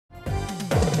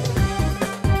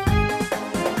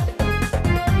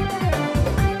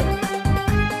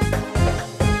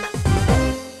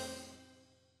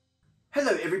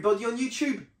everybody on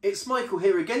YouTube, it's Michael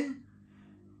here again,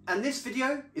 and this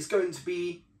video is going to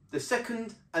be the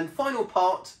second and final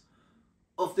part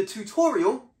of the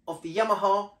tutorial of the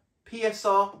Yamaha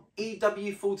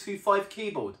PSR-EW425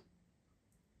 keyboard.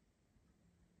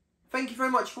 Thank you very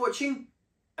much for watching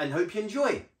and hope you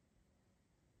enjoy.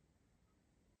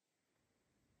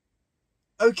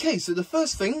 Okay, so the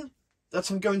first thing that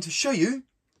I'm going to show you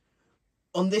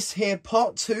on this here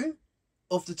part 2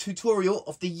 of the tutorial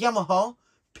of the Yamaha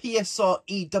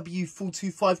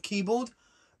PSR-EW425 keyboard,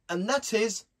 and that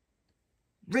is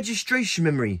registration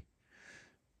memory,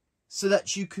 so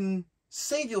that you can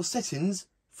save your settings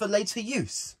for later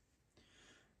use.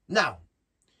 Now,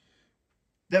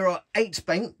 there are 8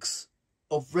 banks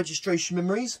of registration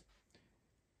memories.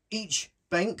 Each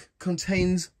bank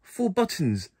contains 4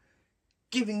 buttons,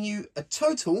 giving you a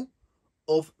total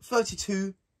of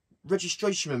 32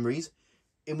 registration memories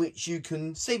in which you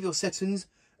can save your settings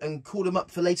and call them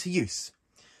up for later use.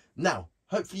 Now,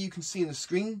 hopefully you can see on the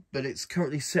screen, but it's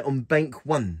currently set on bank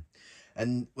 1.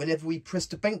 And whenever we press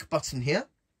the bank button here,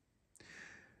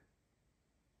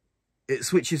 it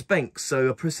switches banks.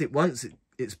 So I press it once,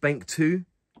 it's bank 2,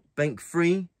 bank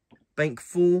 3, bank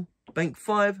 4, bank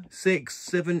 5, 6,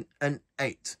 7 and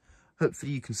 8.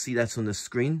 Hopefully you can see that on the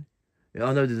screen.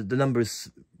 I know that the number is,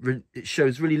 it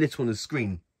shows really little on the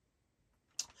screen.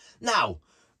 Now,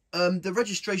 the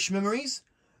registration memories,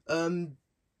 I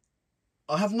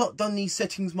have not done these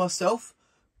settings myself,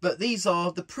 but these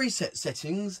are the preset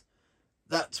settings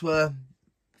that were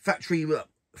factory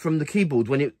from the keyboard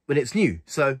when it's new.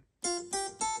 So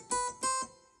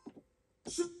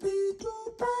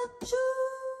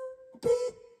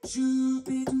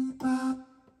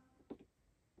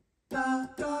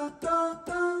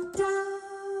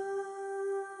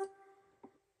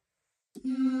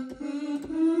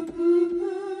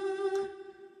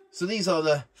So these are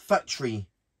the factory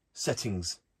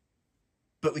settings,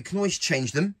 but we can always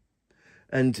change them,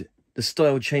 and the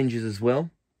style changes as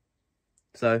well.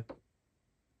 So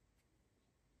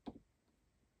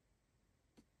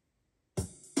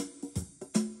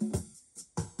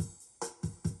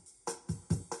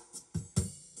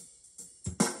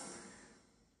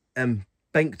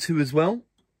bank 2 as well.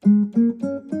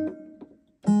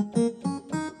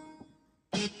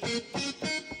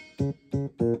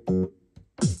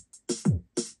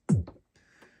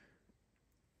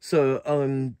 So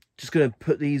I'm just going to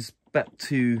put these back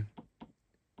to,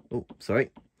 oh,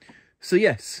 sorry. So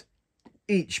yes,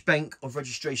 each bank of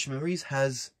registration memories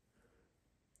has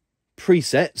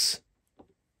presets,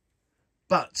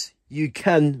 but you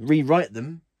can rewrite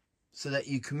them so that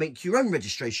you can make your own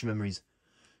registration memories.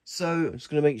 So I'm just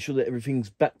going to make sure that everything's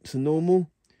back to normal.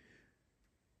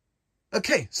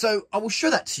 Okay, so I will show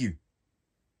that to you.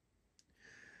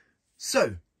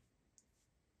 So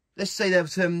let's say that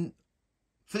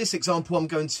for this example, I'm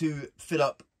going to fill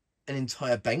up an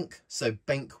entire bank. So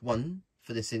bank 1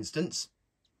 for this instance.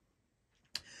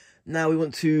 Now we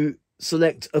want to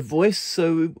select a voice.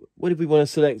 So what if we want to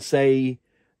select, say,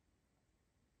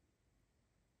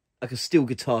 like a steel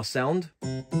guitar sound?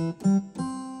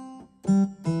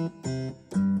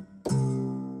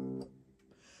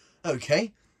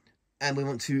 Okay, and we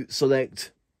want to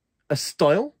select a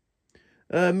style.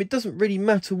 It doesn't really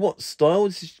matter what style,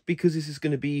 this is because this is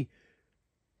going to be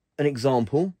an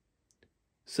example.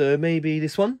 So maybe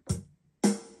this one.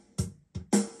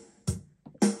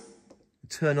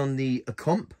 Turn on the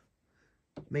comp,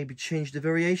 maybe change the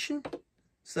variation.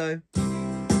 So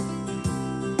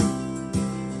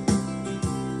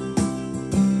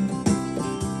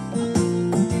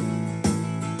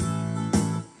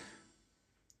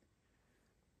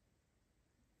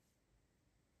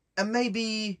and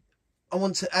maybe I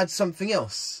want to add something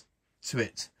else to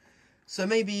it. So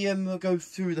maybe I'll go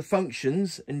through the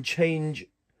functions and change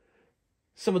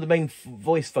some of the main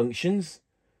voice functions.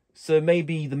 So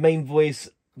maybe the main voice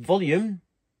volume,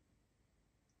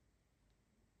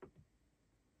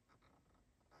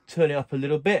 turn it up a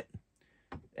little bit,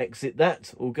 exit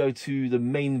that, or go to the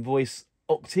main voice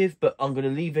octave, but I'm going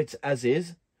to leave it as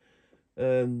is.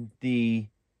 The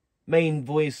main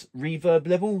voice reverb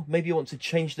level, maybe I want to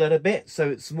change that a bit so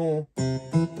it's more.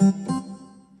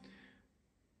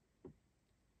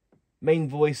 Main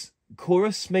voice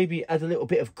chorus, maybe add a little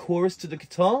bit of chorus to the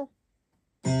guitar.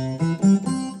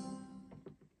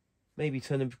 Maybe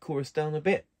turn the chorus down a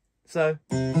bit. So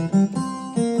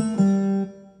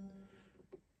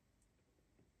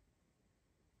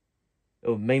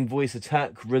main voice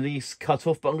attack, release, cut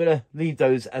off, but I'm going to leave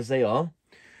those as they are.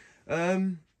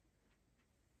 So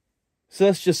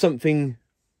that's just something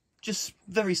just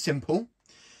very simple.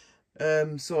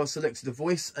 So I selected a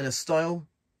voice and a style,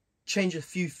 change a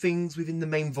few things within the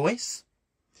main voice.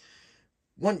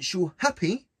 Once you're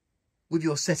happy with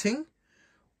your setting,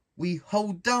 we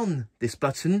hold down this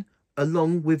button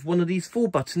along with one of these 4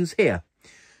 buttons here.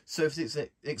 So for this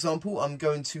example, I'm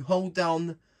going to hold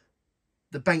down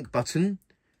the bank button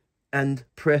and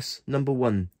press number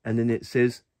 1, and then it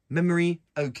says memory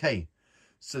OK.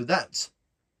 So that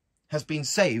has been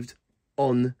saved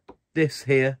on this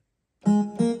here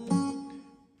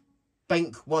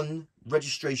bank 1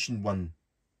 registration 1.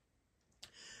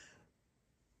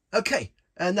 Okay,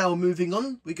 and now moving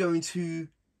on, we're going to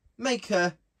make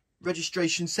a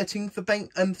registration setting for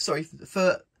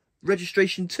for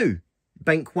registration 2,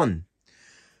 bank 1.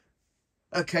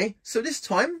 Okay, so this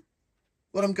time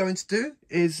what I'm going to do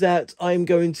is that I'm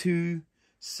going to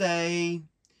say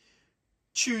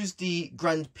choose the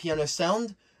grand piano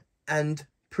sound and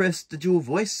press the dual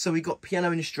voice, so we got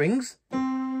piano in the strings.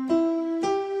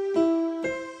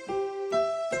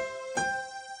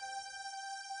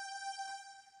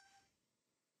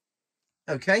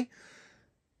 Okay,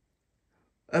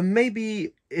 and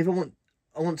maybe if I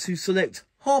want to select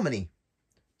harmony,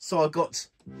 so I've got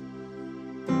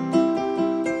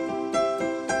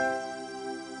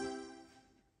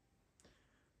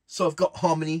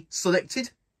harmony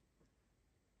selected.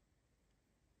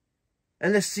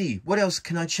 And let's see, what else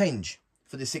can I change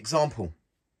for this example?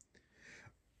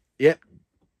 Yep,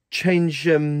 change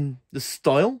the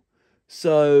style.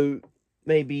 So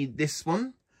maybe this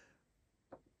one.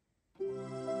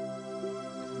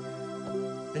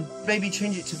 And maybe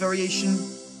change it to variation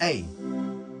A.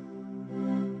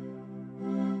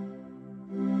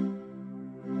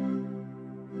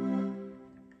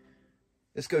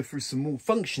 Let's go through some more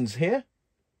functions here.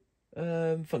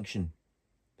 Function.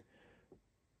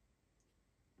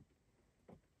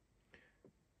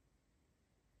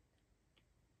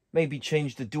 Maybe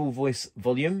change the dual voice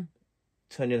volume,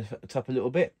 turn it up a little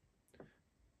bit.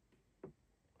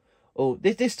 Or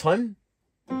this time,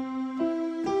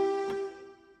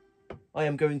 I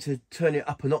am going to turn it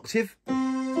up an octave.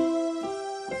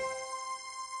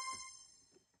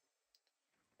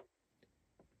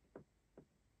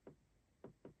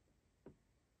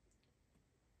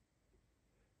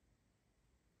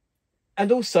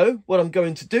 And also, what I'm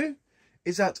going to do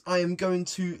is that I am going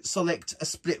to select a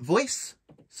split voice.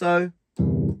 So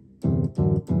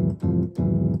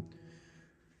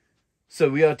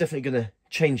we are definitely going to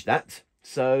change that.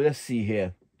 So let's see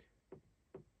here.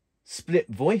 Split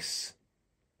voice.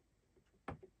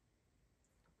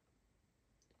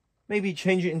 Maybe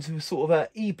change it into sort of a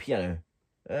E piano.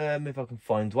 If I can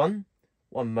find one.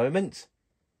 One moment.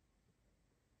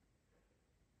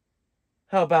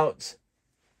 How about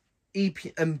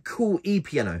cool E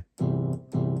piano?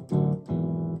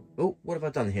 Oh, what have I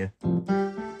done here?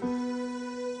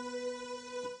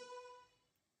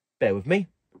 Bear with me.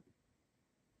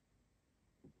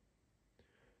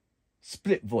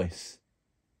 Split voice.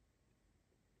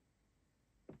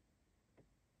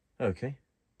 Okay.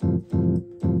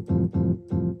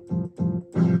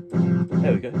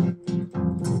 There we go.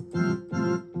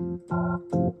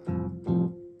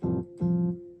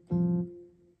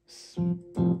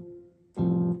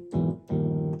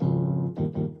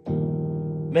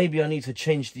 Maybe I need to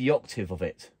change the octave of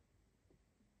it.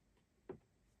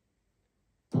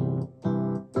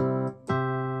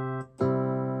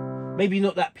 Maybe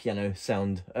not that piano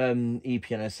sound, E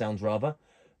piano sound rather.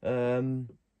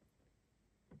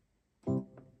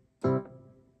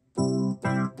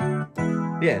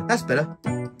 Yeah, that's better.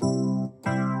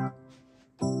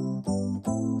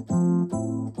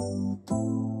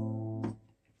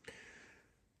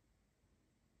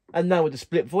 And now with the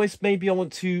split voice, maybe I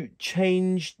want to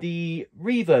change the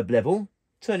reverb level,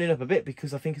 turn it up a bit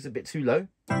because I think it's a bit too low.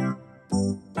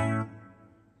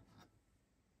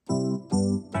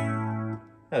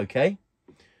 Okay.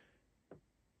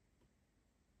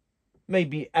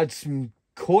 Maybe add some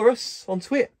chorus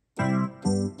onto it.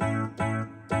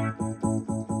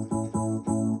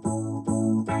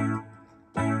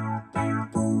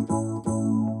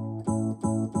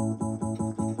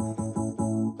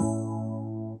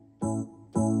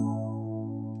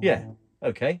 Yeah,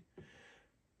 okay.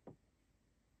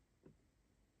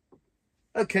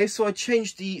 Okay, so I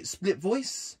changed the split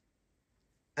voice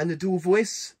and the dual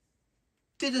voice,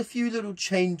 did a few little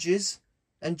changes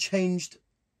and changed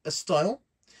a style.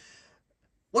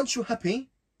 Once you're happy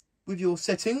with your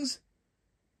settings,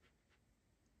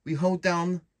 we hold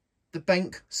down the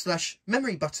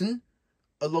bank/memory button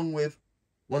along with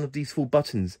one of these 4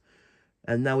 buttons.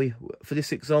 And now for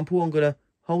this example, I'm going to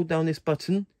hold down this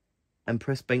button and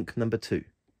press bank number 2.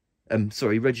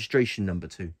 Registration number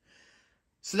 2.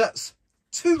 So that's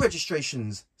 2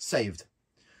 registrations saved.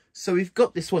 So we've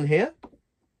got this one here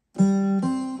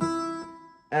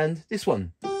and this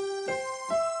one.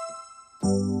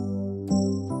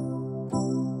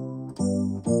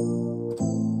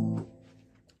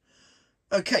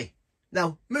 Okay,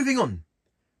 now moving on,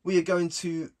 we are going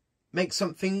to make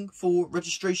something for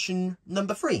registration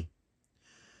number 3.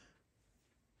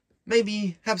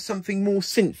 Maybe have something more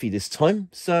synthy this time,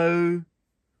 so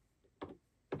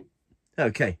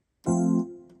okay,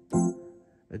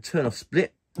 a turn off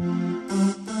split.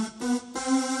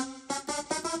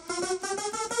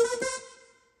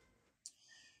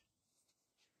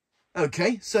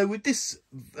 Okay, so with this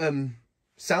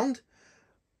sound,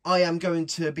 I am going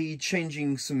to be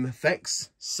changing some effects.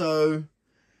 So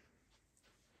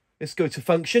let's go to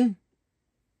function.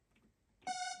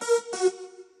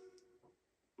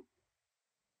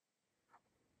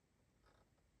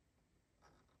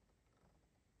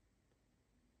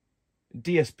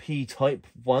 DSP type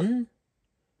 1,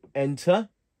 enter.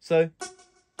 So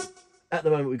at the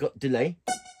moment we've got delay.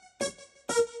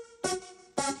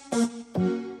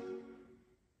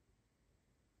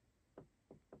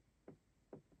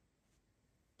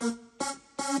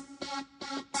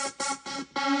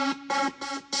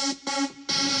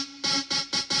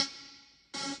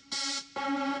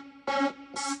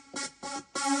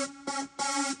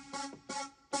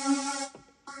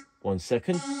 One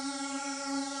second.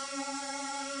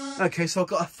 Okay, so I've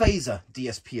got a phaser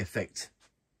DSP effect.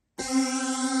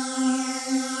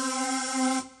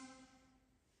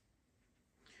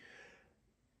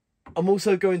 I'm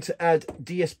also going to add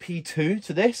DSP2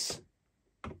 to this.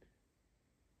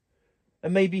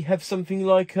 And maybe have something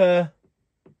like a...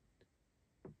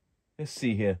 Let's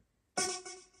see here.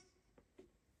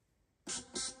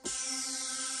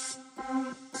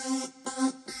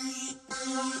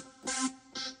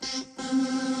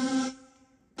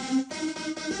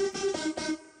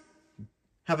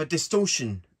 Have a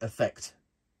distortion effect.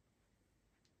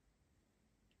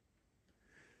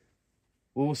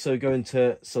 We're also going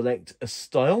to select a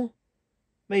style.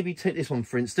 Maybe take this one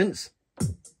for instance.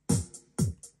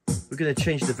 We're going to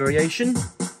change the variation.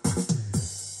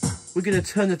 We're going to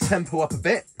turn the tempo up a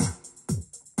bit.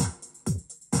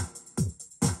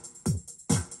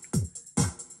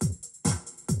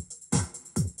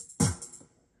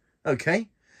 Okay,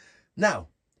 now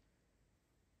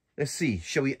let's see,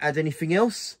 shall we add anything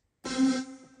else?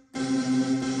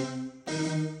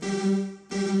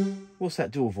 What's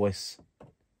that dual voice?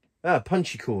 Ah,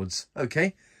 punchy chords.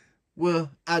 Okay, we'll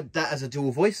add that as a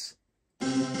dual voice.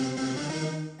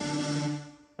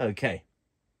 Okay.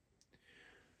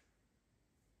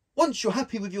 Once you're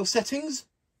happy with your settings,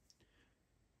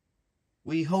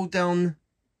 we hold down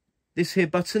this here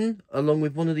button along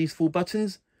with one of these 4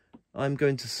 buttons. I'm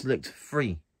going to select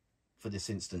 3 for this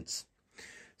instance.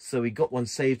 So we got one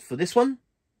saved for this one,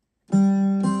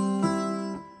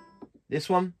 and this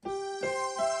one.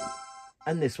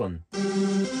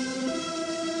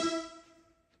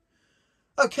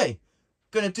 Okay,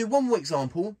 going to do one more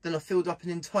example, then I filled up an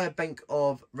entire bank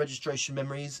of registration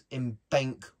memories in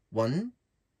bank 1.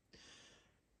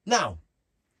 Now,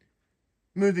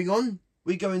 moving on,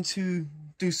 we're going to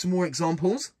do some more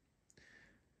examples.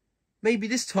 Maybe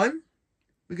this time,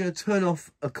 we're going to turn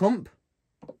off a comp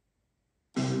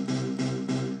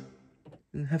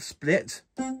and have split.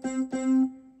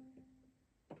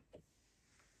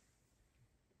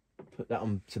 Put that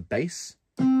on to bass.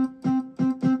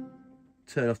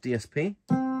 Turn off DSP.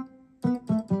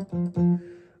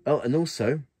 Oh, and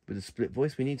also, with a split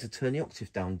voice, we need to turn the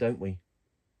octave down, don't we?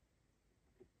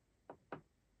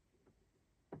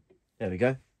 There we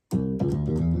go.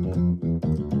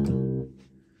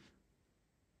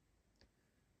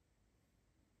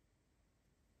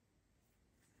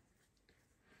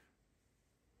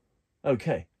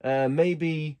 Okay,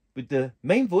 maybe with the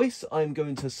main voice, I'm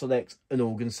going to select an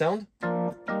organ sound.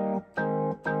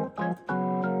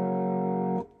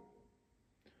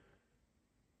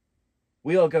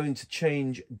 We are going to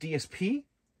change DSP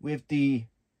with the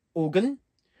organ.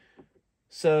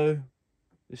 So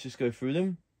let's just go through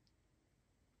them.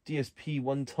 DSP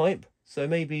 1 type. So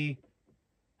maybe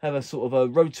have a sort of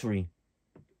a rotary.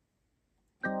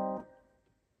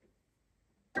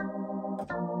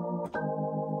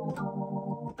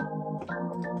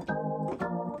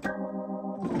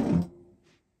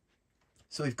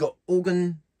 So we've got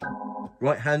organ,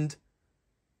 right hand,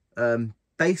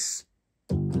 bass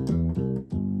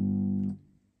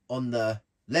on the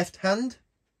left hand.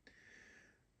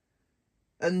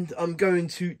 And I'm going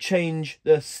to change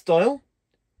the style,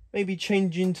 maybe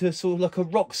change into sort of like a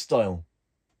rock style.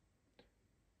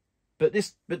 But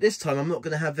this time I'm not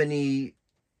going to have any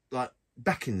like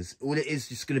backings. All it is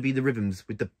just going to be the rhythms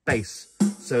with the bass.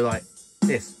 So like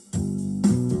this.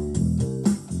 I'm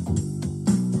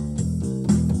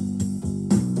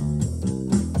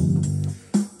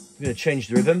going to change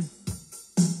the rhythm.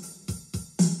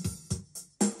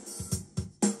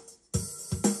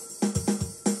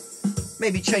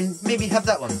 Maybe have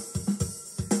that one.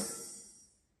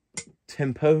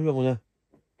 Tempo, I wanna,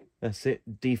 that's it,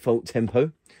 default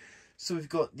tempo. So we've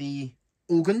got the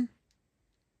organ,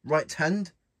 right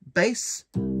hand, bass,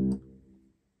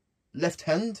 left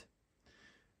hand,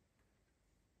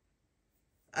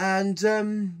 and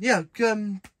yeah,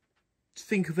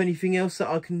 think of anything else that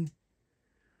I can.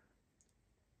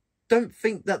 Don't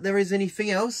think that there is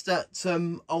anything else that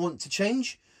I want to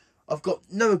change. I've got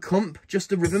no comp,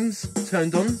 just the rhythms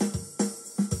turned on.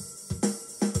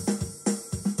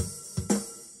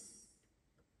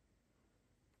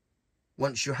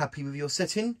 Once you're happy with your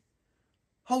setting,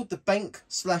 hold the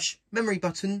bank/memory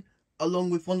button along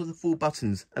with one of the 4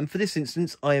 buttons. And for this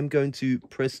instance, I am going to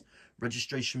press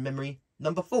registration memory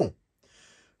number 4.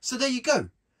 So there you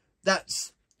go.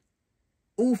 That's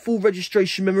all 4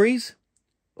 registration memories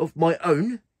of my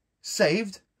own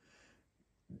saved.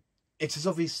 It has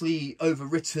obviously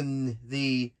overwritten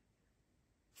the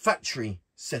factory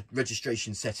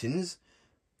registration settings,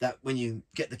 that when you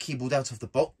get the keyboard out of the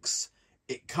box,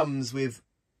 it comes with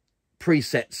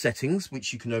preset settings,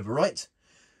 which you can overwrite.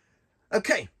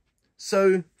 Okay,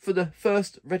 so for the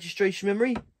first registration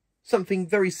memory, something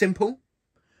very simple.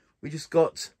 We just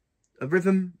got a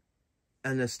rhythm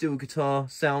and a steel guitar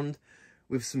sound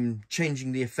with some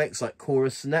changing the effects like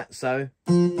chorus and that. So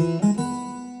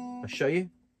I'll show you.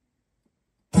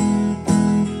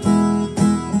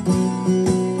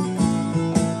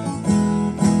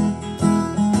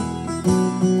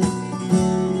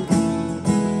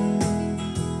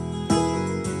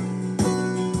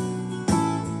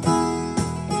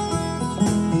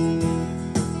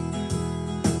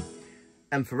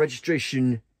 And for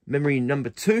registration memory number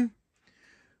 2,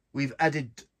 we've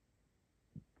added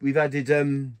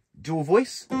dual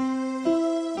voice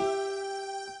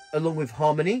along with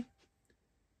harmony.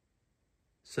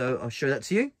 So I'll show that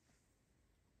to you.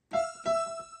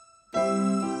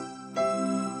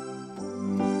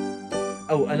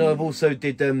 Oh, and I've also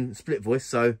did split voice,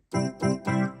 so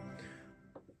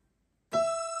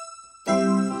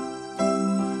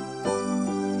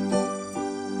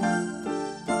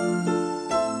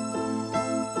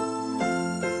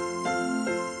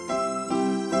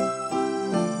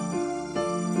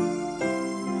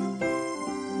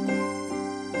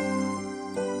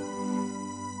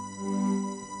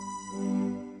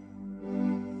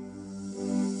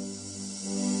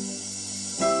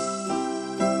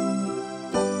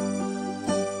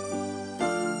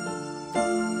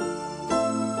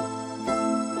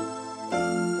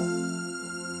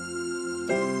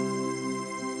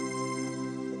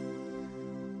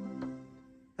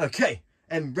okay.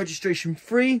 And registration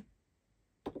 3,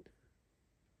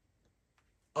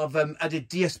 I've added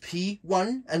DSP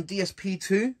 1 and DSP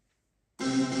 2.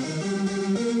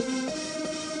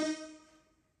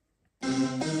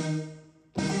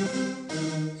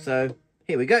 So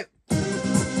here we go.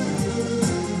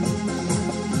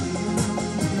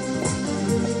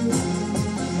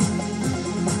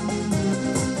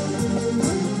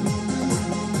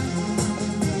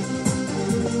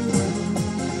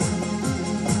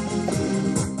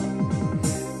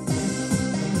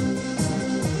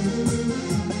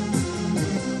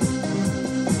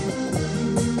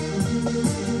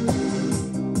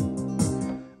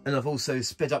 And I've also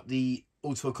sped up the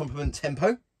auto complement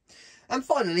tempo. And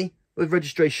finally, with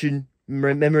registration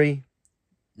memory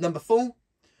number 4,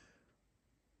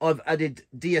 I've added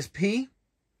DSP.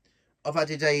 I've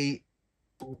added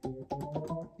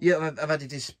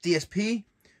this DSP.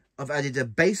 I've added a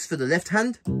bass for the left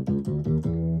hand,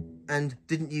 and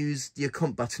didn't use the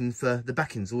comp button for the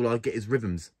backings. All I get is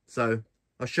rhythms. So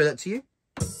I'll show that to you.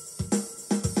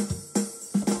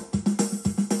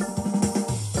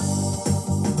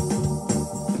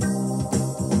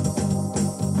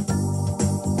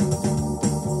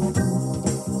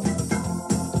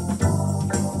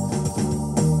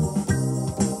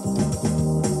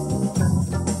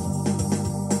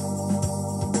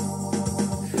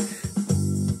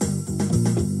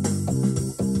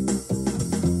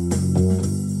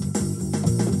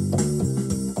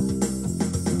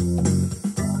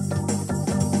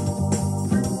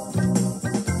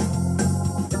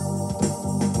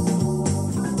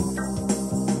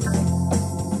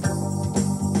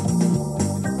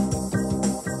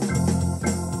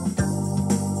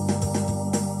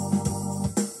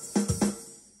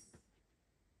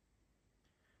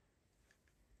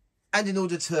 And in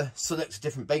order to select a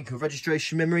different bank of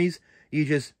registration memories, you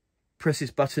just press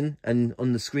this button, and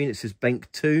on the screen it says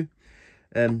bank 2.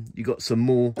 You got some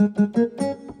more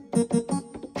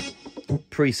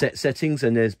preset settings,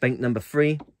 and there's bank number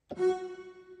 3,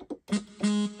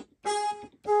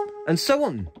 and so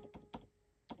on.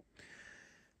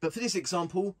 But for this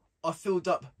example, I filled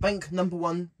up bank number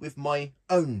 1 with my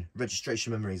own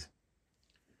registration memories.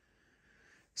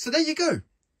 So there you go.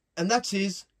 And that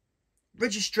is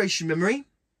registration memory,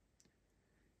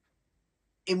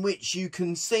 in which you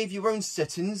can save your own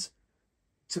settings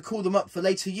to call them up for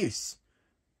later use,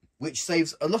 which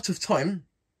saves a lot of time,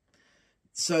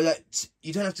 so that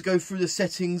you don't have to go through the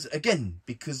settings again,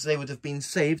 because they would have been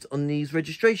saved on these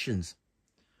registrations.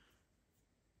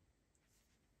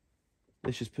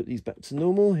 Let's just put these back to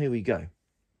normal. Here we go.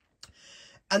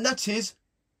 And that is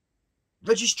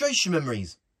registration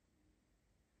memories.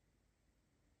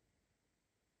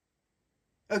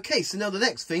 Okay, so now the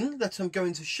next thing that I'm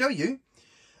going to show you,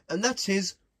 and that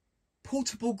is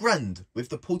portable grand, with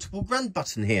the portable grand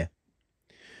button here.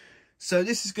 So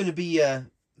this is going to be a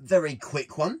very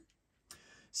quick one.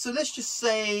 So let's just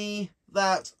say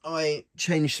that I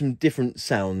change some different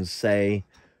sounds. Say,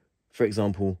 for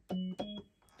example,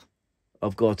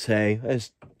 I've got a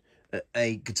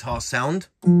guitar sound,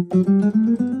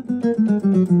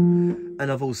 and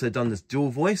I've also done this dual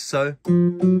voice, so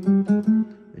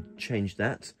change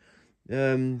that.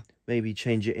 Maybe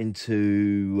change it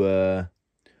into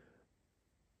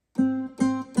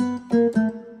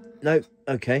no,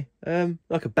 okay,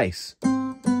 like a bass.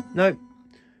 No,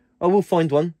 I will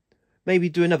find one. Maybe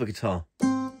do another guitar.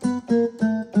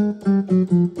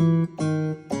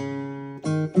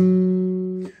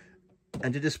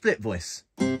 And did a split voice.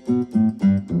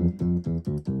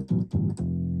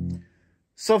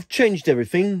 So I've changed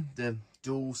everything, the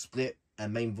dual, split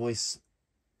and main voice.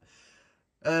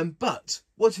 But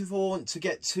what if I want to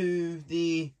get to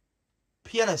the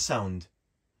piano sound?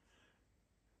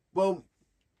 Well,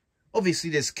 obviously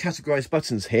there's categorized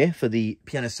buttons here for the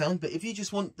piano sound, but if you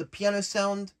just want the piano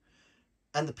sound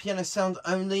and the piano sound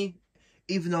only,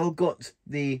 even though I've got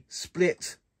the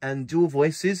split and dual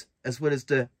voices as well as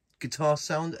the guitar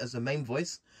sound as a main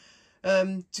voice,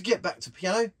 to get back to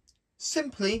piano,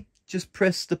 simply just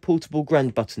press the portable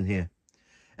grand button here,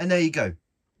 and there you go.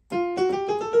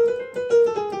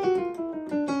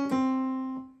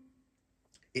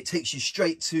 It takes you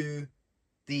straight to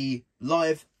the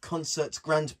live concert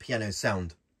grand piano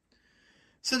sound.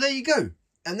 So there you go,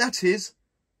 and that is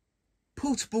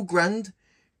portable grand,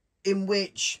 in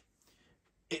which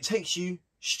it takes you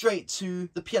straight to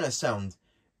the piano sound.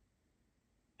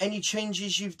 Any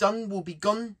changes you've done will be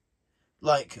gone,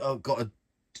 like I've got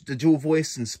the dual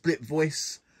voice and split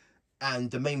voice,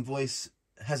 and the main voice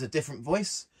has a different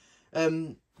voice.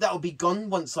 That will be gone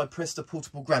once I press the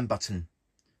portable grand button.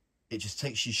 It just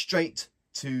takes you straight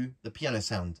to the piano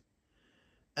sound.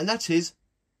 And that is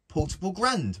portable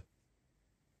grand.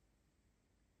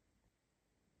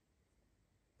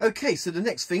 Okay, so the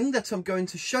next thing that I'm going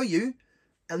to show you,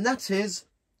 and that is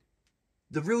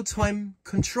the real-time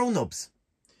control knobs.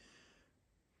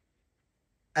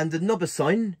 And the knob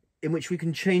assign, in which we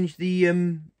can change the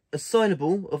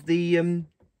assignable of the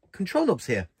control knobs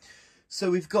here.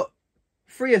 So we've got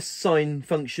 3 assign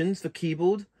functions for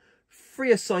keyboard,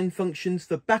 3 assign functions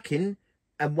for backing,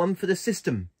 and 1 for the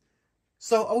system.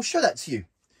 So I'll show that to you.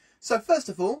 So first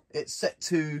of all, it's set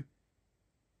to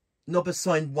knob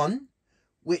assign 1,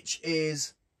 which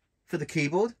is for the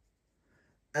keyboard,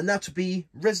 and that will be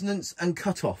resonance and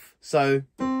cutoff. So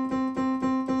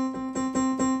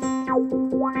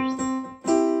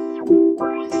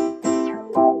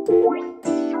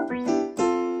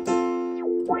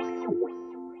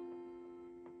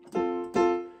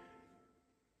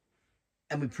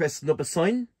and we press knob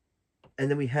assign, and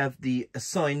then we have the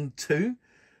assign 2,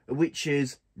 which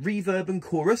is reverb and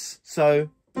chorus. So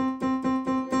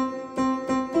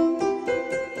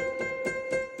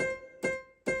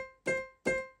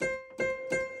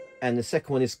and the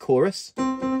second one is chorus.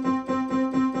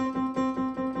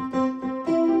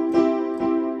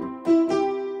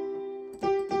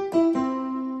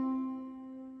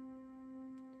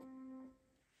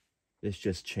 Let's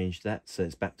just change that so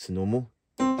it's back to normal.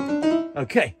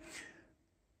 Okay,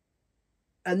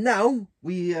 and now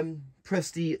we press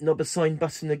the knob assign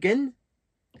button again,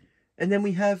 and then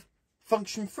we have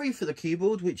function 3 for the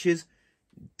keyboard, which is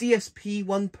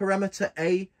DSP1 parameter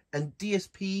A and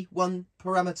DSP1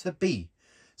 parameter B.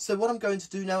 So what I'm going to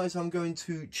do now is I'm going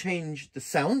to change the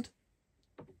sound.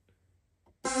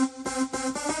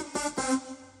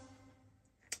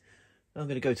 I'm going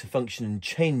to go to function and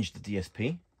change the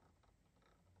DSP.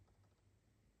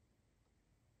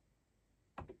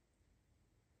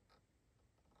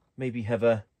 maybe have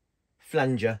a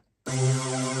flanger.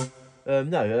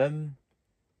 No,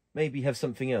 maybe have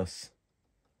something else.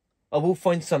 I will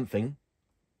find something.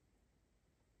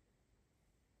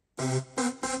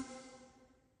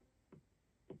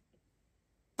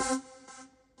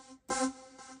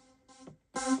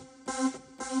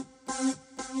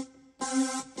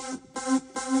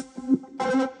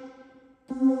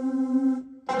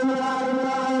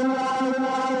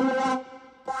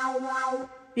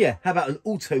 Yeah, how about an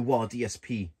auto wah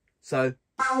DSP? So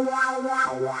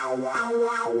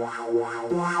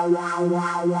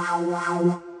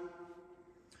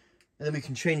and then we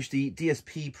can change the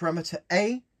DSP parameter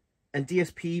A and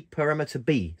DSP parameter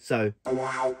B. So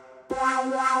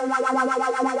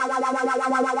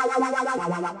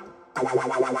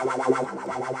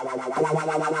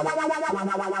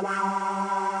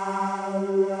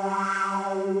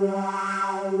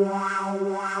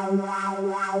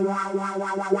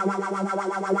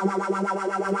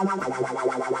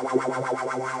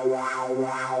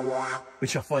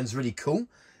which I find is really cool.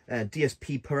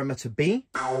 DSP parameter B.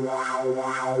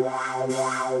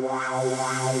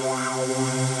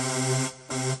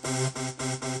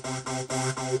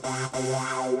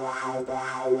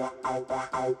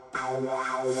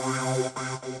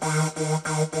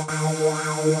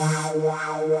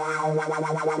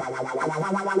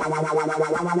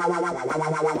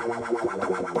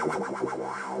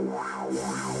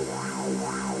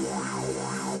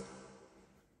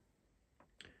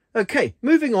 Okay,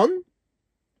 moving on.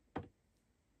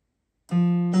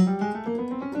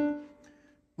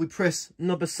 We press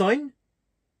number sign,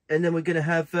 and then we're going to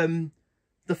have the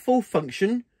full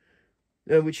function,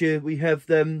 which we have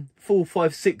 4,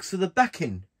 5, 6 for the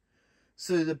backing.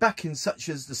 So the backing, such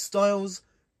as the styles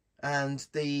and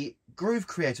the groove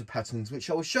creator patterns, which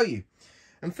I will show you.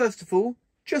 And first of all,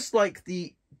 just like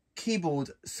the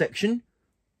keyboard section,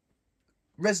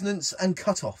 resonance and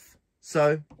cutoff.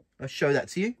 So I'll show that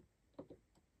to you.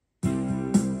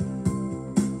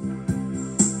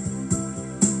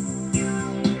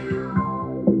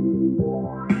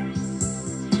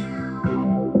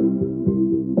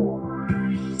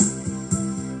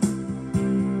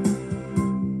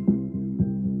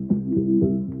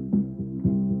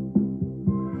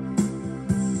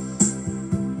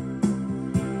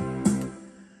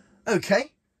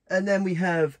 Okay, and then we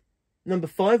have number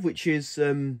 5, which is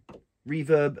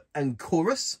reverb and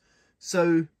chorus.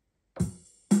 So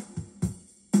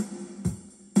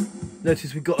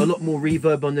notice we've got a lot more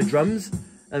reverb on the drums,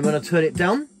 and when I turn it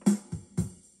down,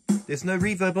 there's no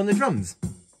reverb on the drums.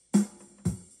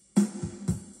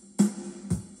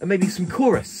 And maybe some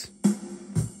chorus.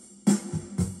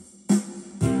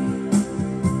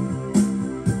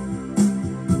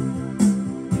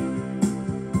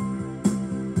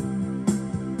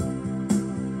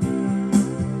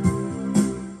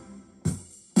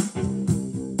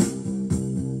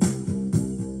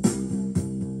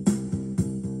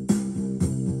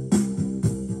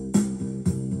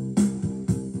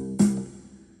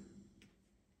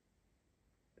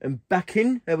 And back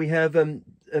in, we have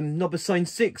knob sign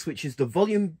 6, which is the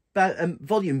volume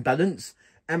balance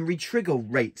and retrigger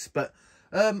rate. But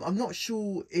I'm not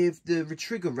sure if the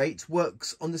retrigger rate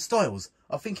works on the styles.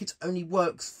 I think it only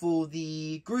works for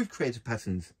the groove creator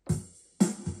patterns.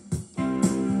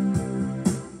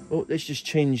 Oh, let's just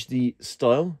change the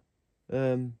style.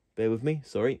 Bear with me,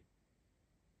 sorry.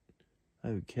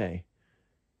 Okay.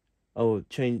 I'll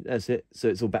change, that's it. So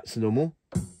it's all back to normal.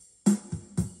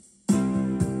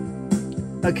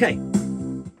 Okay,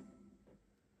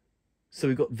 so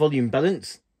we've got volume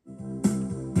balance,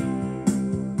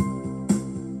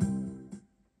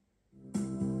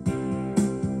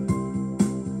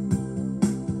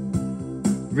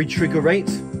 retrigger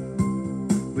rate,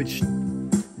 which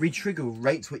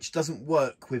doesn't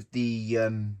work with the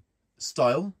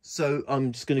style, so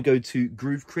I'm just going to go to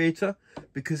Groove Creator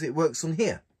because it works on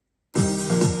here.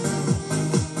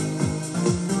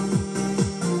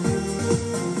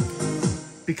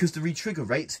 Because the retrigger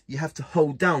rate, you have to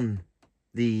hold down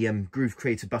the Groove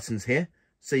Creator buttons here,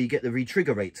 so you get the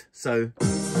retrigger rate. So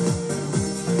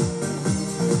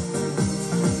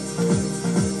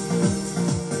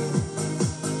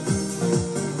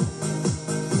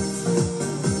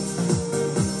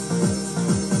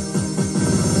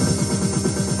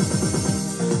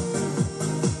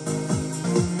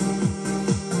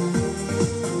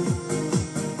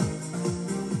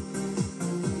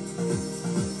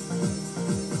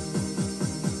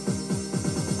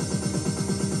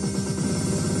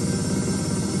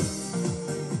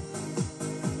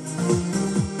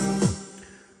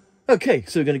okay,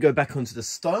 so we're going to go back onto the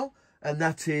style, and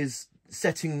that is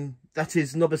setting, that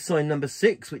is knob assign number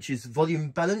 6, which is volume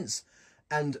balance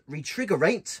and retrigger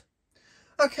rate.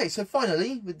 Okay, so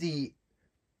finally, with the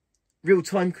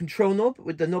real-time control knob,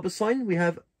 with the knob assign, we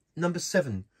have number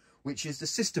 7, which is the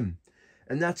system.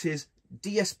 And that is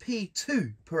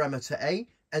DSP2 parameter A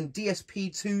and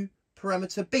DSP2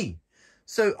 parameter B.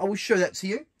 So I will show that to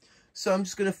you. So I'm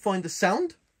just going to find the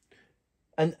sound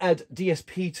and add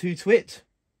DSP2 to it.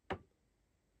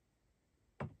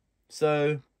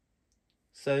 No.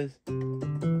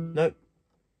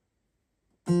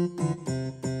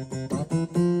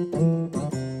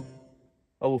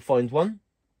 I will find one.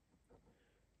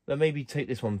 Now maybe take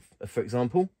this one for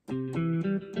example.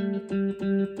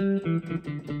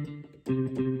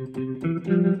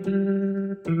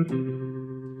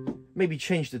 Maybe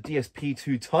change the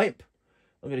DSP2 type.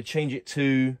 I'm going to change it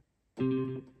to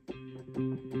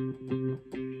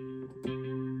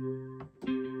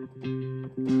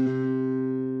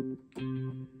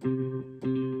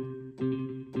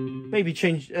maybe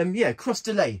change cross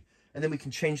delay, and then we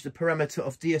can change the parameter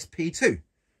of DSP2.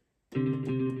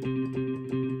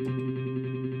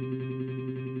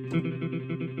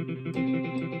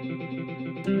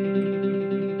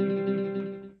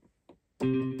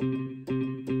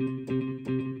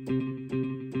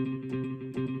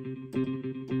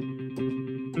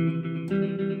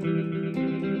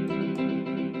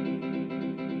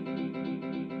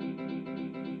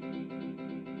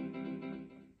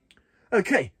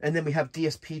 Okay, and then we have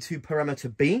DSP2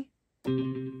 parameter B.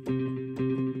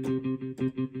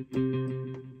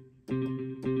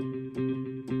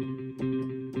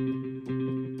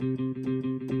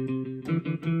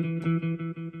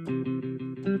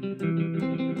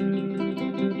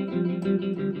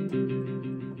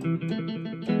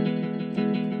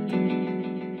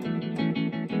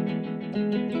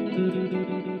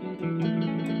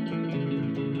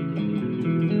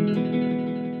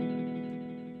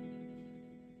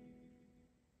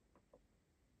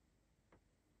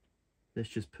 Let's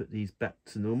just put these back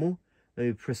to normal. Then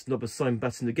we press the knob assign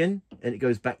button again, and it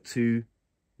goes back to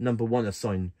number 1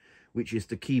 assign, which is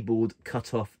the keyboard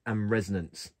cutoff and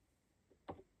resonance.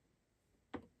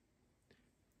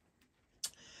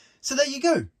 So there you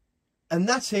go. And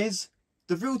that is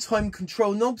the real-time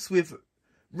control knobs with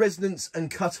resonance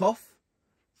and cutoff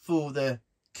for the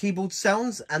keyboard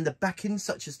sounds and the backends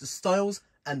such as the styles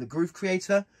and the groove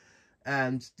creator,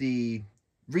 and the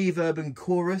reverb and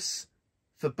chorus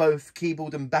for both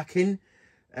keyboard and backing,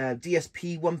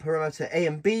 DSP 1 parameter A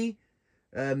and B,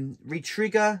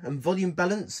 retrigger and volume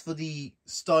balance for the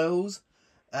styles,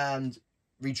 and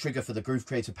retrigger for the groove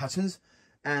creator patterns,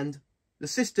 and the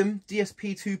system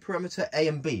DSP2 parameter A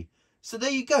and B. So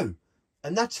there you go,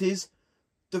 and that is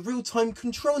the real-time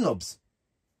control knobs.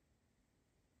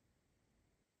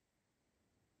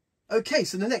 Okay,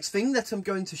 so the next thing that I'm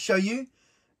going to show you,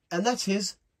 and that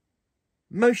is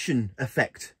motion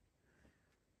effect,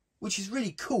 which is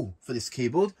really cool for this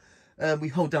keyboard. We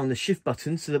hold down the shift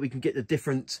button so that we can get the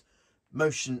different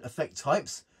motion effect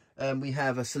types. We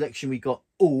have a selection, we got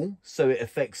all, so it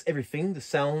affects everything, the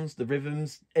sounds, the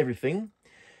rhythms, everything.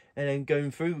 And then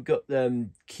going through, we've got the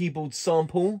keyboard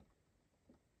sample,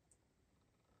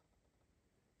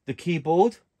 the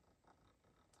keyboard,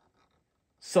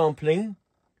 sampling,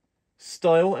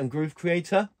 style and groove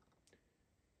creator,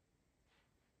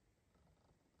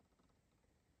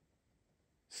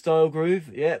 style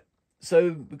groove, yeah.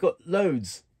 So we've got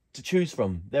loads to choose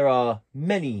from. There are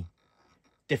many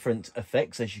different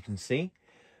effects, as you can see.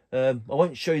 I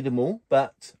won't show you them all,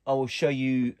 but I will show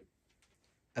you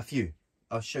a few.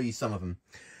 I'll show you some of them.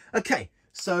 Okay,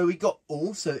 so we got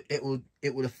all, so it will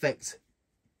affect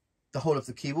the whole of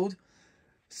the keyboard.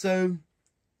 So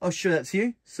I'll show that to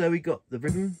you. So we got the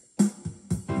rhythm.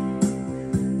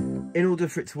 In order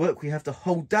for it to work, we have to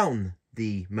hold down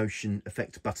the motion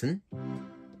effect button.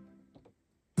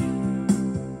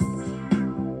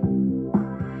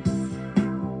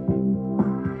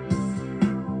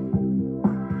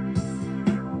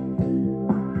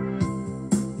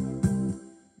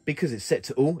 Because it's set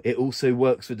to all, it also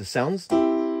works with the sounds.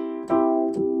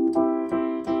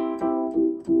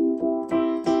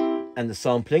 And the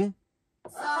sampling.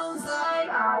 Sounds like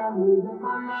I'm losing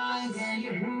my mind, can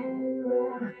you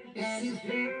hear it? Can you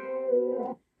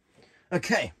feel it?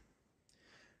 Okay.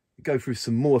 Go through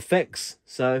some more effects.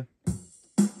 So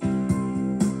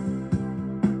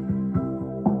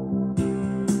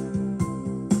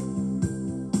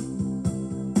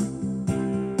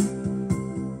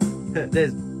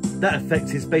that effect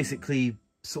is basically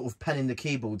sort of panning the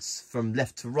keyboards from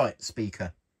left to right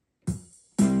speaker.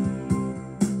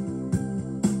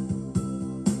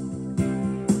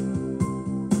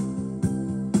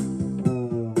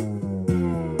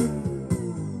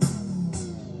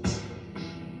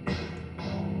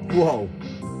 Whoa,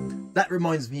 that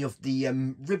reminds me of the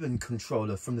ribbon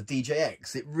controller from the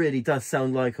DJX. It really does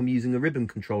sound like I'm using a ribbon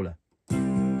controller. I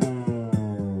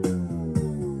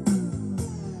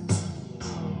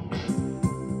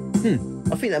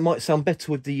think that might sound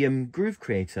better with the Groove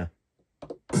Creator.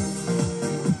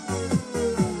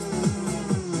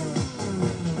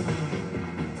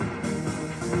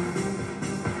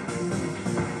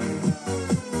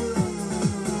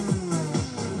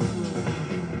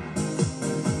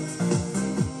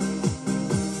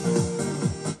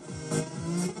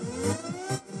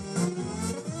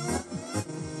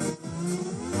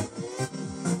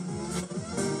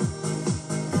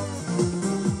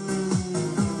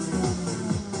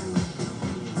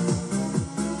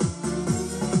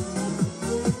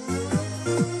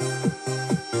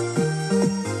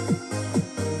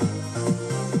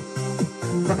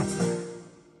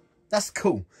 That's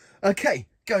cool. Okay,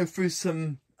 going through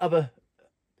some other.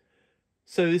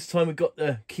 So this time we've got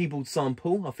the keyboard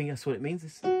sample. I think that's what it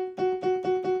means.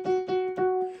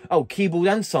 Oh, keyboard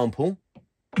and sample.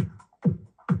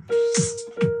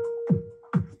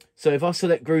 So if I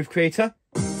select Groove Creator,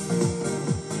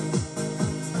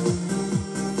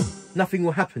 nothing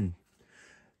will happen.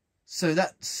 So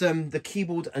that's the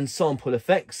keyboard and sample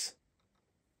effects.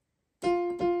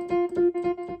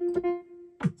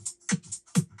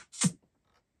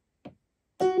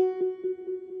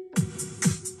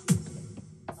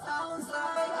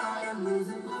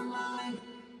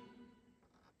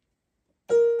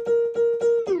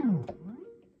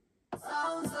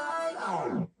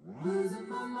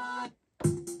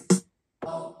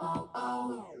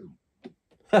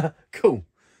 Cool.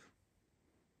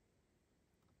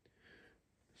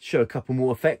 Show a couple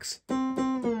more effects.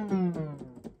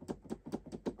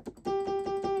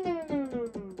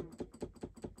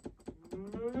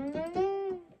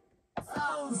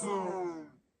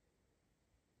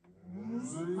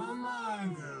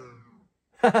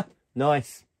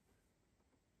 Nice.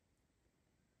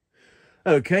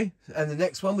 Okay, and the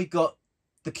next one we got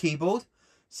the keyboard.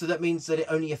 So that means that it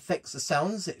only affects the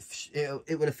sounds.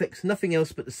 It will affect nothing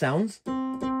else but the sounds.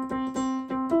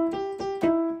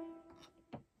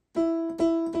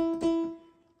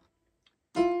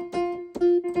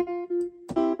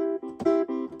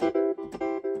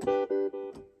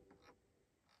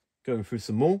 Going through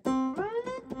some more.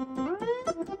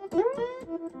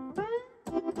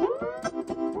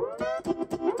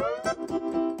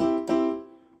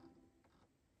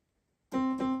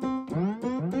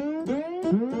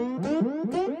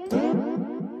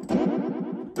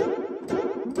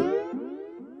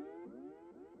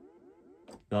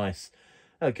 Nice.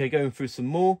 Okay, going through some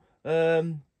more.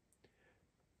 And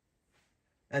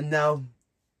now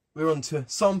we're on to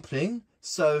sampling.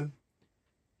 So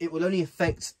it will only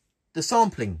affect the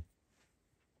sampling.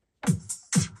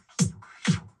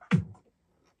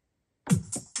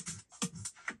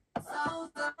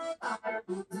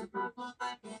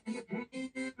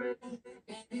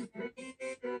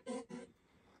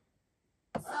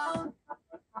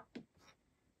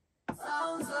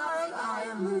 Sounds like I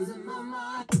am losing my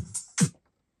mind.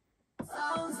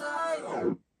 Sounds like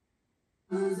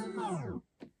losing my mind.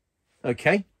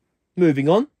 Okay, moving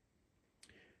on.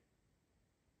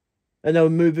 And now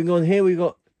moving on here, we've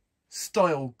got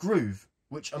style groove,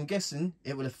 which I'm guessing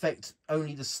it will affect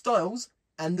only the styles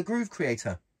and the Groove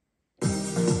Creator.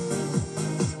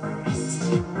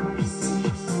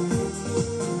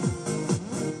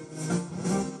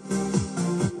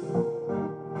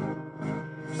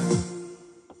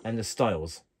 And the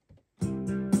styles.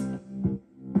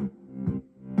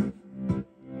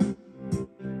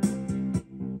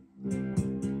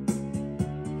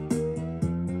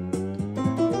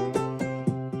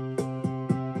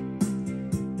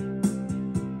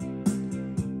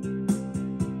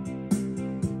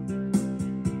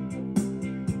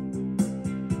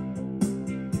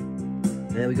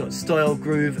 There we got style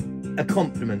groove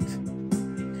accompaniment.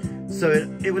 So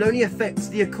it will only affect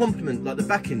the accompaniment, like the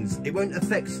backings. It won't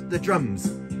affect the drums.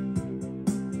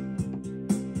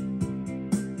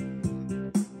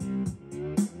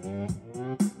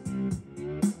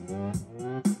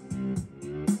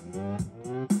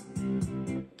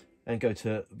 And go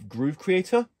to Groove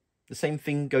Creator. The same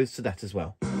thing goes to that as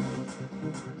well.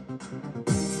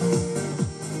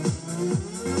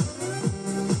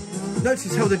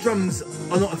 Notice how the drums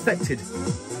are not affected,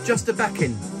 just the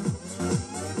backing.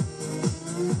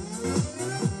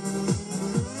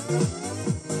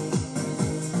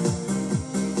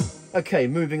 Okay,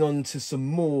 moving on to some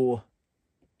more.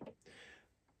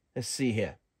 Let's see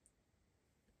here.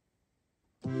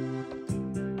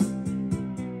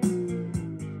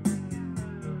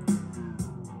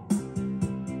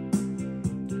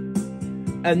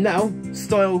 And now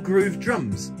style groove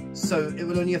drums, so it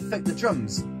will only affect the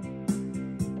drums.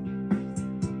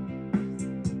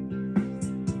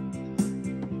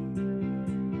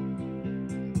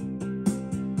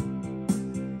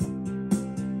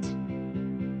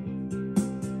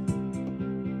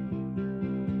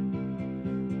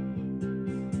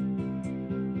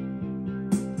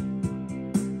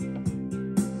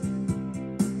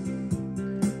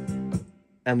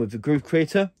 And with the Groove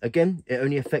Creator, again, it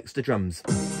only affects the drums.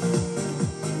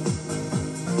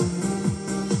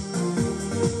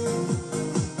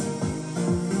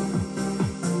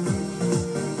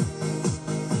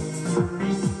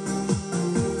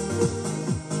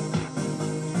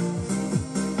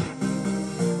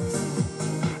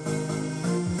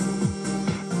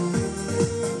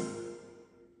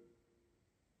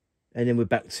 And then we're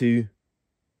back to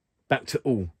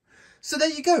all. So there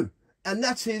you go. And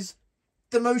that is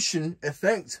the motion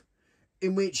effect,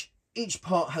 in which each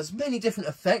part has many different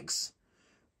effects,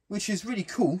 which is really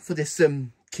cool for this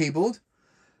keyboard.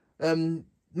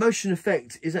 Motion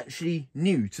effect is actually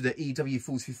new to the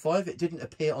EW425. It didn't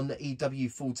appear on the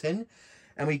EW410,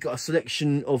 and we got a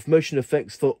selection of motion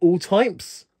effects for all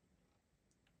types.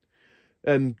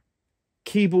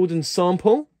 Keyboard and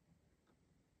sample,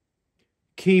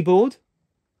 keyboard,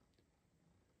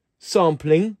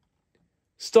 sampling,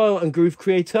 style and groove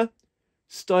creator,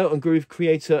 style and groove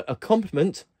creator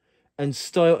accompaniment, and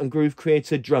style and groove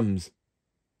creator drums.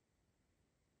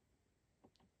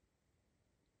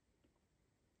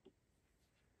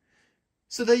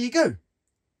 So there you go.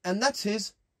 And that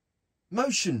is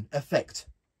motion effect.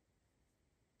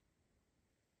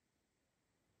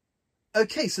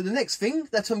 Okay, so the next thing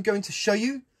that I'm going to show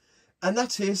you, and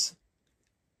that is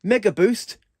Mega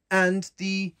Boost and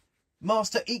the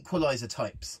Master Equalizer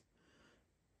types.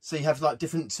 So you have like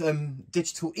different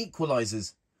digital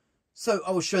equalizers. So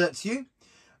I will show that to you.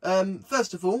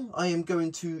 First of all, I am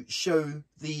going to show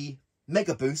the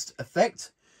Mega Boost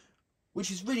effect,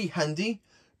 which is really handy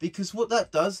because what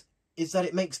that does is that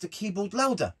it makes the keyboard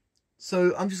louder.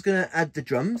 So I'm just going to add the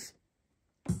drums.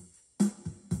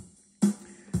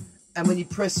 And when you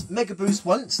press Mega Boost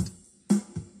once,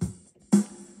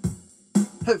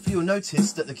 hopefully you'll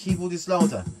notice that the keyboard is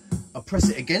louder. I'll press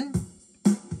it again,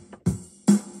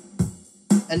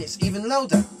 and it's even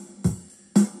louder.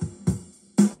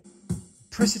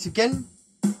 Press it again,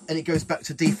 and it goes back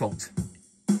to default.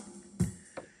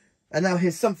 And now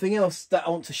here's something else that I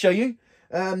want to show you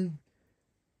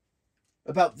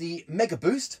about the Mega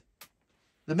Boost.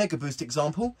 The Mega Boost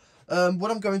example.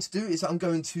 What I'm going to do is I'm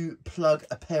going to plug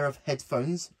a pair of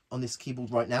headphones on this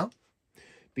keyboard right now,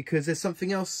 because there's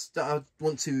something else that I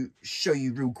want to show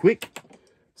you real quick.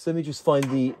 So let me just find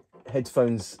the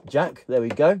headphones jack. There we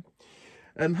go.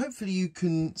 Hopefully you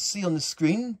can see on the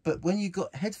screen, but when you've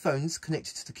got headphones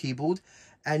connected to the keyboard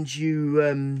and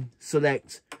you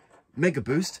select Mega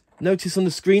Boost, notice on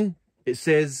the screen it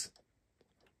says,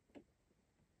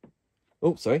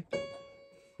 oh, sorry.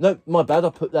 No, my bad. I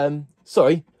put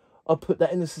sorry. I'll put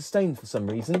that in the sustain for some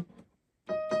reason.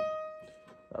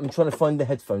 I'm trying to find the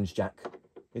headphones jack.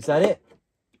 Is that it?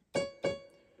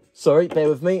 Sorry, bear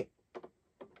with me.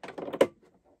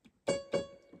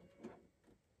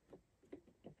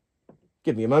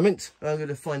 Give me a moment. I'm going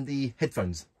to find the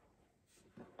headphones.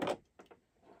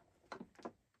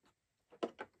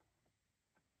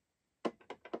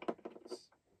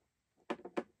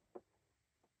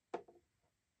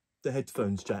 The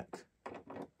headphones jack.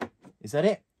 Is that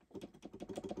it?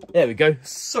 There we go.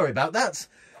 Sorry about that.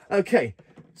 Okay,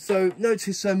 so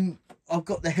notice I've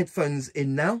got the headphones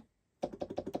in now.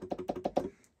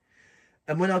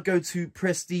 And when I go to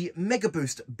press the Mega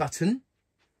Boost button,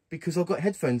 because I've got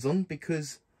headphones on,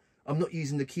 because I'm not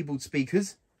using the keyboard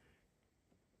speakers,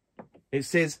 it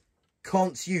says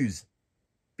can't use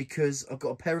because I've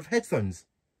got a pair of headphones.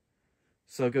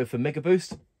 So I go for Mega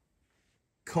Boost,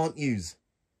 can't use.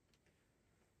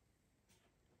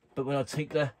 But when I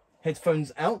take the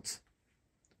headphones out,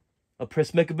 I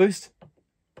press Mega Boost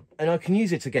and I can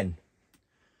use it again.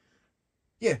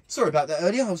 Yeah, sorry about that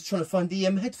earlier. I was trying to find the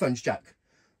headphones jack.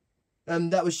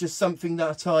 That was just something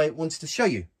that I wanted to show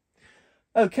you.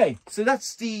 Okay, so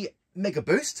that's the Mega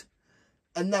Boost.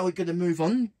 And now we're going to move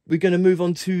on. We're going to move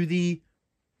on to the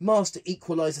Master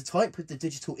Equalizer type with the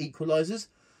digital equalizers.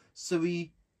 So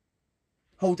we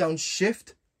hold down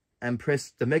Shift and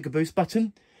press the Mega Boost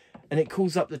button, and it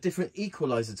calls up the different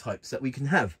equalizer types that we can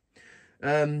have.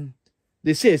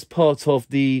 This is part of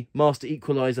the Master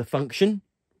Equalizer function.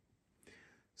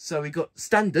 So we got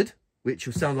standard, which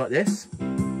will sound like this.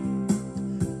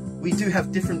 We do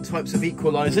have different types of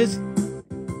equalizers.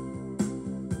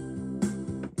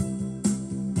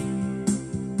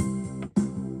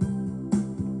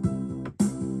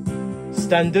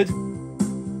 standard,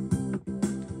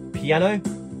 piano,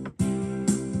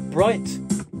 bright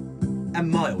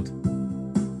and mild.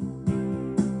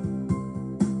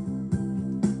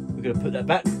 We're going to put that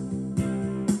back.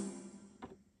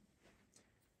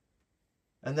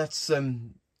 And that's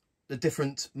the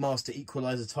different master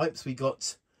equalizer types. We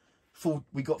got full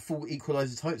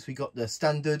equalizer types. We got the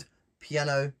standard,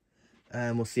 piano,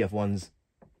 and what's the other ones?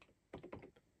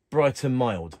 Bright and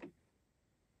mild.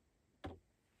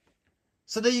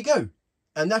 So there you go.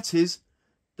 And that is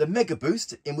the Mega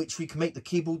Boost, in which we can make the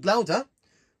keyboard louder.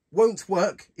 Won't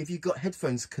work if you've got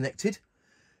headphones connected.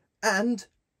 And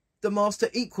the master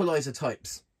equalizer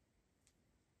types.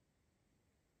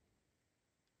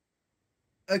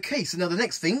 Okay, so now the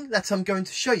next thing that I'm going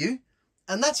to show you,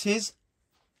 and that is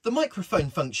the microphone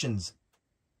functions.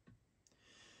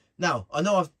 Now, I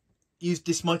know I've used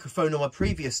this microphone on my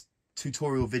previous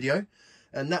tutorial video,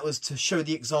 and that was to show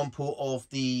the example of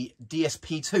the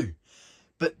DSP2.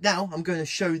 But now I'm going to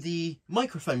show the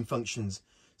microphone functions.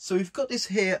 So we've got this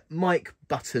here mic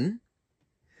button.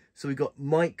 So we've got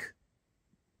mic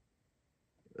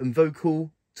and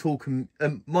vocal, talk and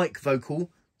mic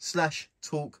vocal /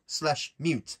 talk /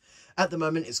 mute. At the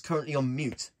moment it's currently on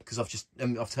mute because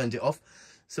I've turned it off.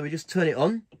 So we just turn it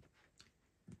on.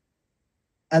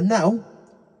 And now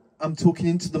I'm talking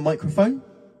into the microphone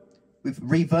with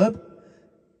reverb.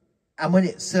 And when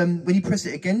it's when you press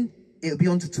it again, it'll be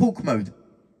onto talk mode.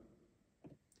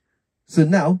 So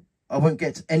now I won't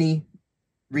get any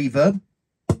reverb.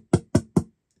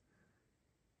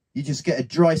 You just get a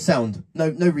dry sound.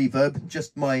 No reverb,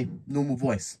 just my normal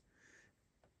voice.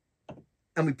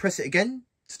 And we press it again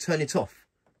to turn it off.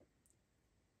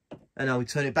 And now we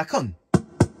turn it back on.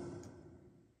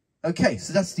 Okay,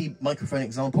 so that's the microphone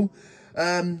example.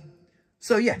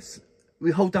 So yes, we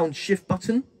hold down shift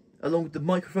button along with the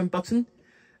microphone button,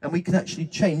 and we can actually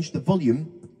change the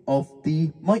volume of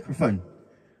the microphone.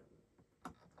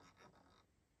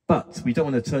 But we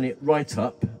don't want to turn it right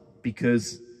up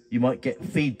because you might get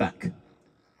feedback.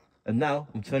 And now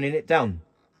I'm turning it down.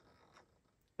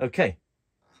 Okay.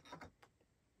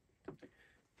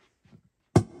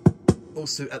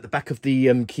 Also at the back of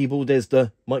the keyboard, there's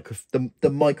the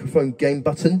microphone gain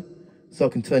button. So I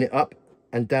can turn it up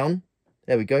and down.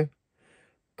 There we go.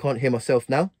 Can't hear myself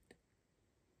now.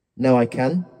 Now I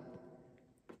can.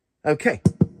 Okay.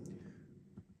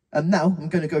 And now I'm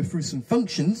going to go through some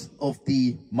functions of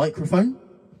the microphone.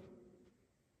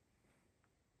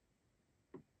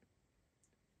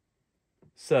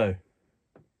 So,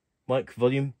 mic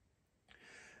volume.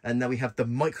 And now we have the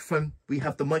microphone. We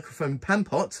have the microphone pan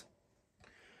pot.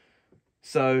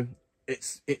 So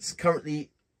it's currently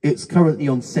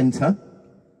on center.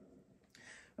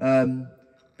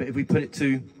 But if we put it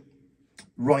to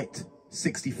right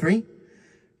 63,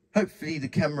 hopefully the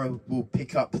camera will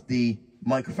pick up the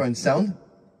microphone sound.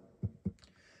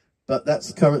 But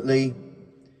that's currently,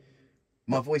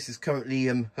 my voice is currently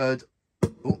heard.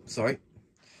 Oh, sorry.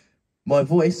 My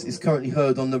voice is currently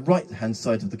heard on the right hand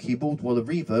side of the keyboard, while the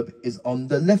reverb is on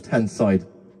the left hand side.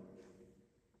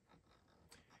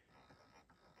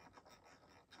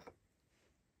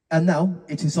 And now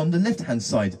it is on the left hand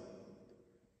side,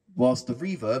 whilst the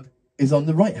reverb is on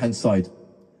the right hand side.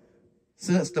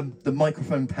 So that's the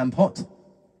microphone pan pot.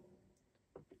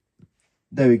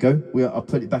 There we go. I'll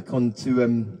put it back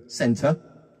onto center.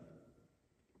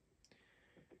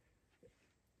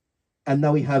 And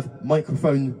now we have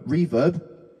microphone reverb.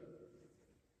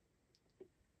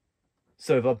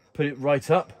 So if I put it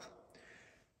right up,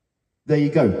 there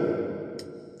you go.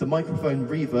 The microphone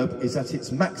reverb is at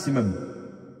its maximum.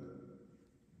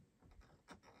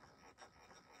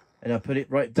 And I put it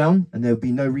right down and there'll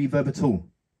be no reverb at all.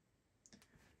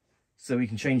 So we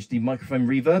can change the microphone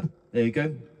reverb. There you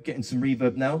go. Getting some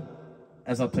reverb now.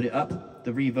 As I put it up,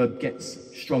 the reverb gets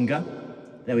stronger.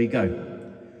 There we go.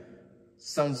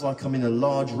 Sounds like I'm in a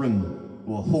large room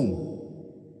or a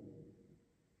hall.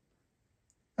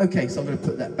 Okay, so I'm going to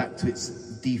put that back to its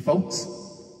defaults.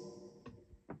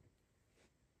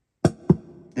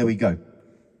 There we go.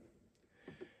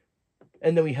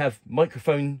 And then we have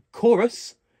microphone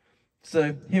chorus.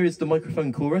 So here is the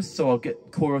microphone chorus. So I'll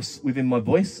get chorus within my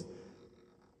voice.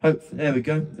 There we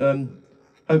go.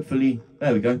 Hopefully,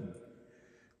 there we go.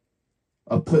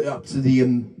 I'll put it up to the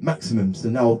maximum. So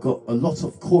now I've got a lot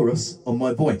of chorus on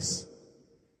my voice.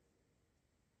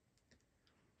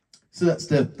 So that's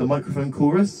the microphone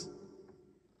chorus.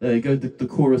 There you go. The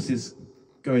chorus is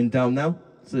going down now.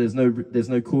 So there's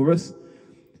no chorus.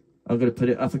 I'm going to put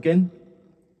it up again.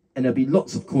 And there'll be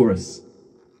lots of chorus.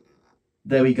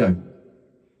 There we go.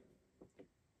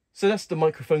 So that's the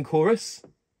microphone chorus.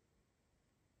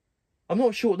 I'm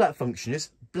not sure what that function is.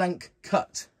 Blank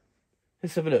cut.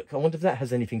 Let's have a look. I wonder if that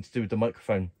has anything to do with the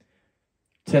microphone.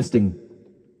 Testing.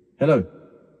 Hello.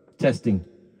 Testing.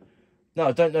 No,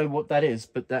 I don't know what that is,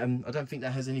 but I don't think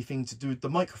that has anything to do with the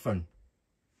microphone.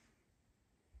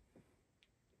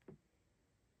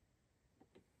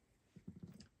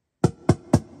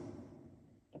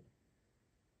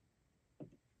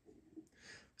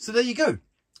 So there you go.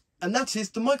 And that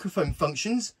is the microphone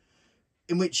functions,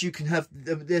 in which you can have,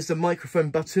 there's a microphone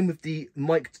button with the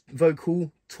mic,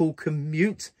 vocal, talk and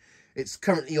mute. It's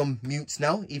currently on mute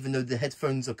now, even though the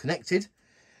headphones are connected,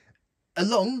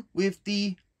 along with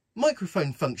the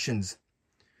microphone functions.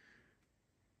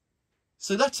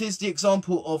 So that is the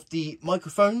example of the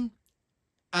microphone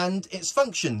and its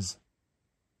functions.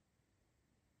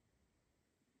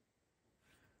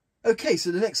 Okay,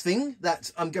 so the next thing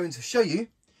that I'm going to show you,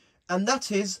 and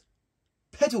that is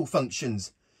pedal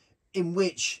functions, in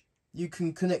which you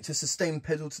can connect a sustain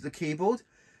pedal to the keyboard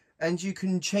and you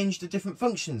can change the different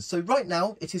functions. So right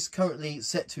now it is currently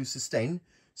set to sustain.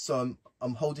 So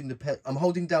I'm holding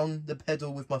down the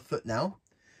pedal with my foot now,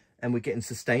 and we're getting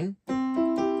sustain.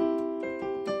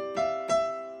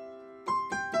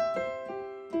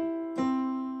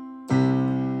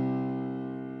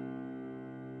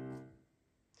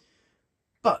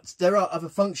 But there are other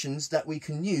functions that we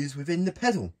can use within the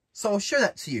pedal. So I'll show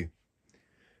that to you.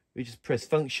 We just press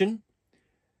function,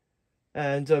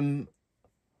 and I've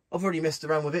already messed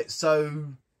around with it, so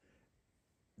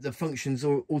the functions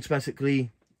are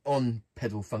automatically on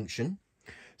pedal function.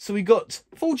 So we got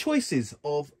 4 choices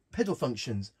of pedal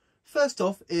functions. First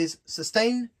off is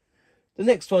sustain. The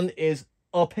next one is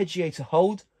arpeggiator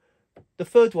hold. The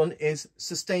third one is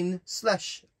sustain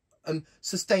plus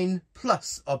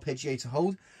arpeggiator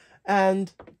hold,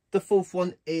 and the fourth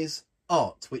one is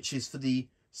art, which is for the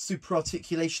super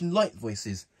articulation light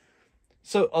voices.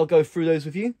 So I'll go through those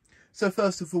with you. So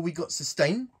first of all, we got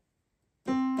sustain.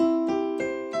 The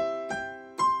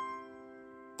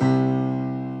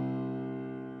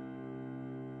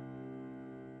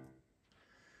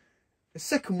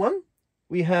second one,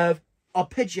 we have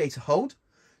arpeggiator hold.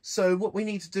 So what we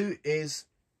need to do is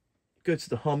go to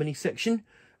the harmony section,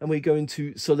 and we're going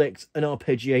to select an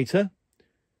arpeggiator.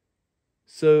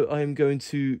 So I am going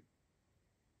to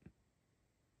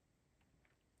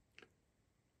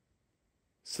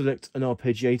select an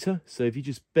arpeggiator. So if you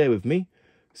just bear with me.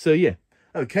 So yeah,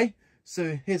 okay.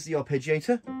 So here's the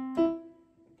arpeggiator.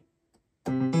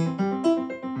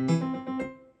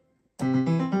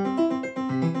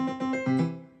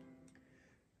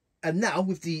 And now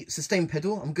with the sustain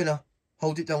pedal, I'm gonna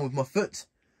hold it down with my foot.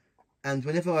 And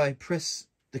whenever I press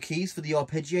the keys for the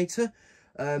arpeggiator,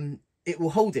 it will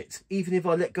hold it, even if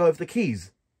I let go of the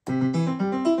keys.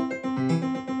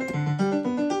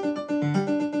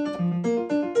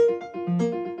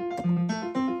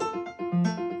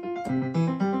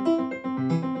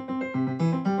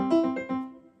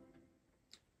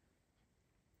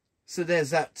 So there's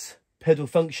that pedal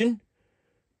function.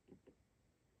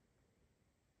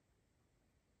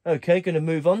 Okay, going to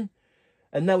move on.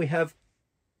 And now we have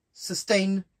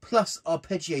sustain plus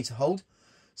arpeggiator hold.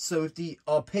 So with the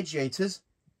arpeggiators,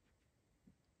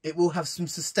 it will have some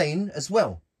sustain as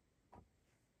well.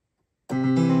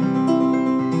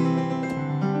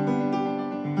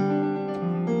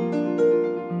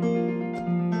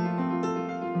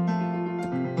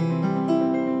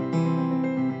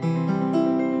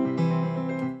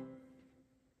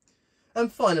 And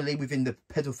finally, within the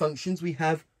pedal functions, we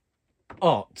have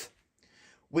art,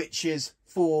 which is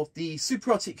for the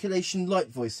super articulation light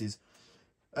voices.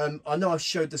 I know I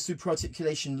showed the super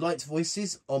articulation light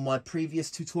voices on my previous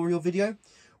tutorial video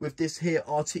with this here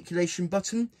articulation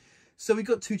button. So we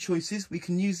got 2 choices. We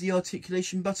can use the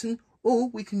articulation button, or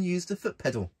we can use the foot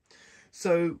pedal.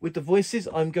 So with the voices,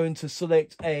 I'm going to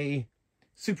select a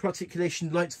super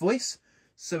articulation light voice.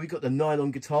 So we got the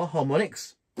nylon guitar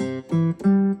harmonics.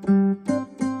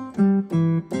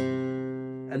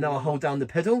 And now I hold down the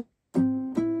pedal.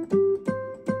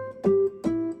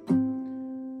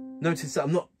 Notice that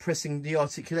I'm not pressing the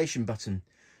articulation button.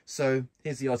 So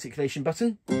here's the articulation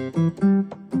button.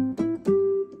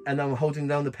 And now I'm holding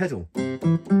down the pedal.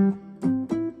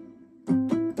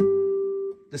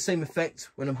 The same effect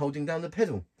when I'm holding down the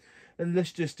pedal. And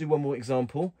let's just do one more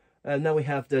example. Now we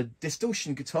have the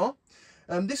distortion guitar.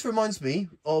 This reminds me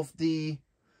of the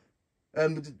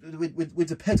with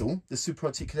the pedal, the super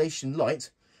articulation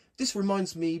light. This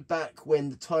reminds me back when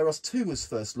the Tyros 2 was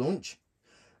first launched.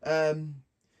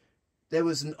 There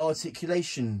was an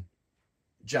articulation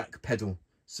jack pedal,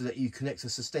 so that you connect a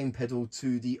sustain pedal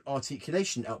to the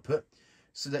articulation output,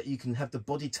 so that you can have the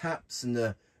body taps and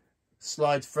the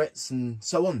slide frets and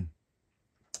so on.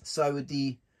 So with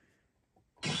the,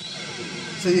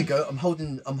 so here you go. I'm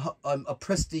holding. I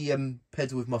press the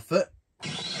pedal with my foot.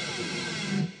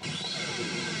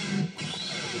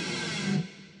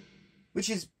 Which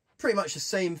is pretty much the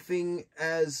same thing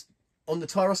as on the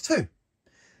Tyros 2.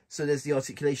 So there's the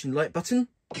articulation light button.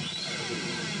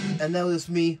 And now there's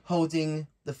me holding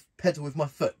the pedal with my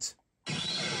foot.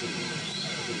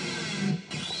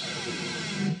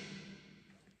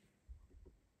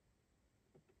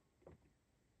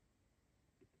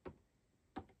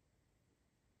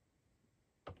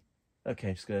 Okay,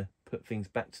 I'm just going to put things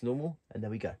back to normal, and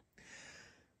there we go.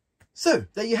 So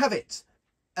there you have it.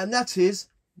 And that is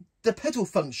the pedal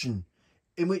function,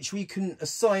 in which we can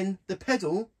assign the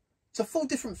pedal to 4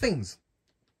 different things,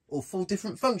 or 4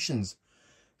 different functions.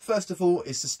 First of all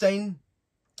is sustain.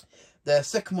 The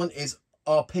second one is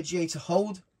arpeggiator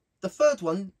hold. The third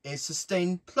one is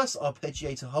sustain plus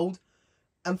arpeggiator hold.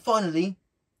 And finally,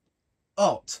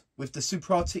 art with the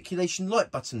super articulation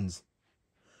light buttons.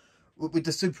 With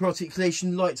the super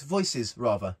articulation light voices,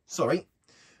 rather. Sorry.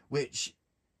 Which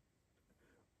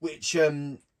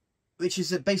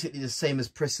is basically the same as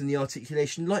pressing the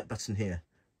articulation light button here.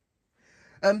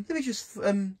 Let me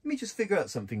just figure out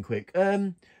something quick.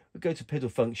 We'll go to pedal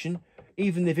function,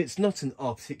 even if it's not an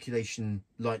articulation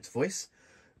light voice,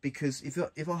 because if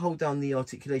I hold down the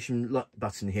articulation light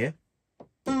button here,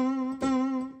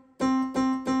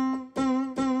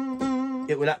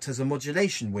 it will act as a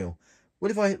modulation wheel. What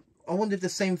if I wonder if the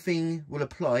same thing will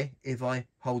apply if I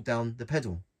hold down the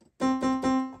pedal.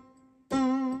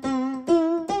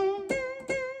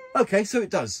 Okay, so it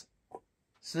does.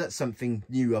 So that's something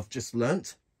new I've just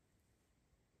learnt.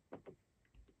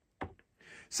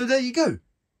 So there you go.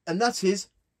 And that is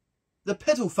the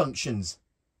pedal functions.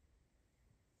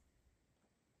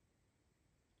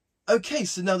 Okay,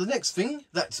 so now the next thing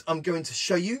that I'm going to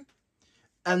show you,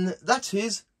 and that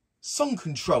is song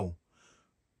control,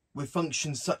 with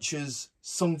functions such as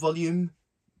song volume,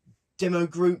 demo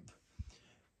group,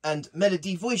 and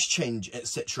melody voice change,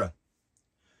 etc.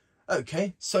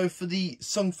 Okay, so for the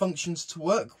song functions to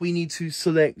work, we need to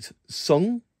select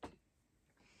song.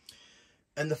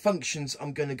 And the functions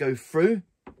I'm going to go through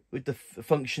with the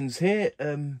functions here.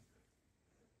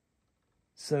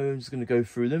 So I'm just going to go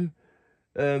through them.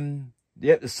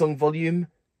 Yep, the song volume,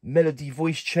 melody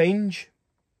voice change.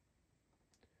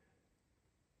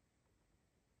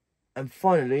 And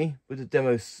finally, with the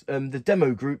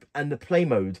demo group and the play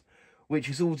mode, which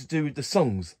is all to do with the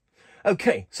songs.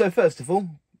 Okay, so first of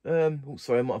all, oh,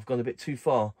 sorry, I might have gone a bit too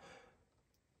far.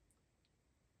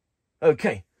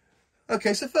 Okay,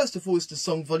 so first of all is the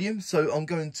song volume. So I'm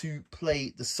going to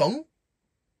play the song.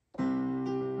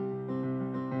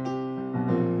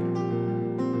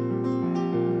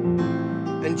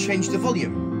 And change the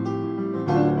volume.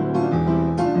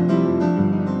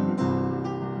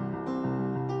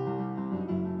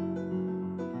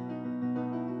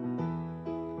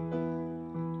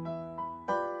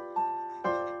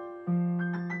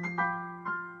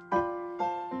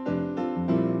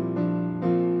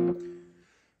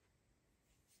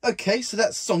 Okay, so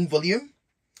that's song volume.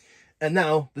 And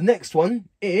now the next one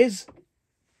is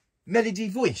melody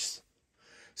voice.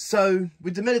 So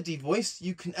with the melody voice,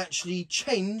 you can actually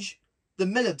change the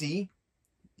melody.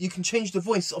 You can change the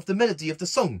voice of the melody of the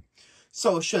song.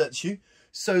 So I'll show that to you.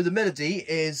 So the melody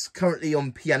is currently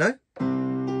on piano.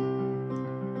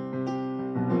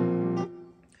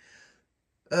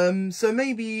 So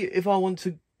maybe if I want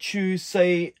to choose,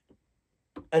 say,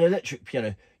 an electric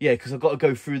piano. Yeah, because I've got to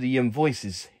go through the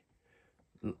voices.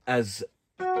 Got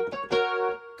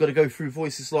to go through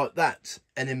voices like that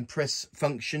and then press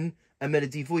function and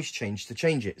melody voice change to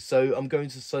change it. So I'm going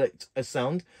to select a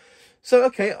sound. So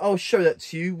okay, I'll show that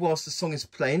to you whilst the song is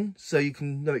playing, so you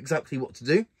can know exactly what to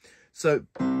do. So,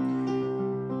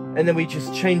 and then we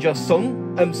just change our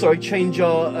song. Change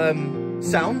our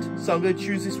sound. So I'm going to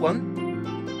choose this one.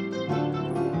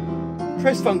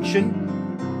 Press function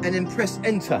and then press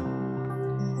enter.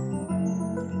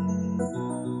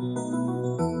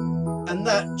 And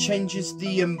that changes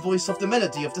the voice of the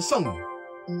melody of the song.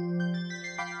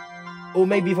 Or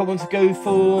maybe if I want to go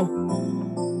for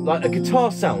like a guitar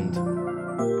sound.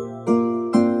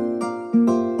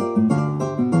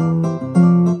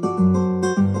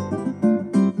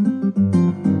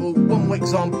 Or one more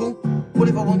example, what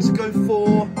if I want to go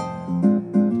for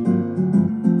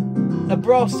a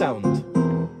brass sound?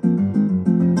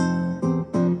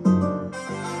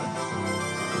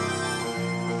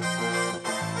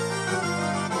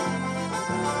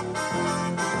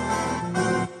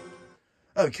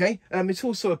 Okay, it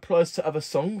also applies to other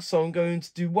songs, so I'm going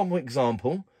to do one more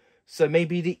example. So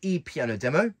maybe the E piano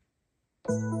demo.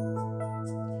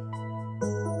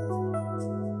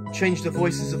 Change the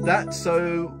voices of that.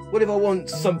 So what if I want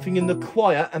something in the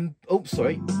choir and, oh,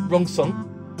 sorry, wrong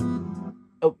song.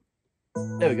 Oh,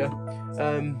 there we go.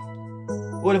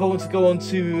 What if I want to go on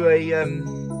to a,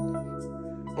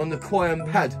 on the choir and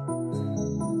pad?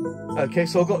 Okay,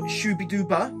 so I've got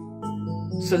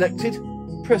Shooby-Doo-Ba selected,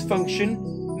 press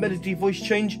function, melody voice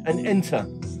change, and enter.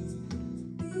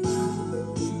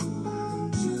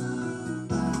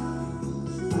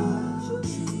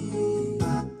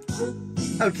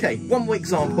 Okay, one more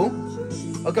example.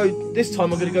 This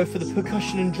time I'm going to go for the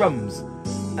percussion and drums,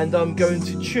 and I'm going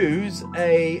to choose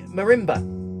a marimba.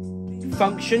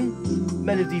 Function,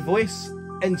 melody voice,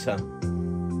 enter.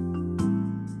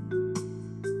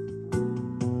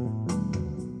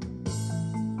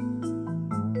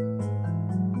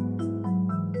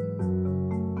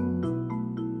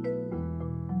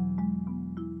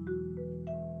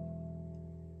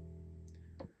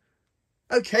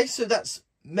 Okay, so that's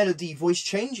melody voice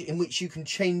change, in which you can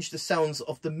change the sounds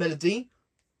of the melody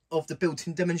of the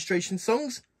built-in demonstration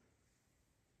songs.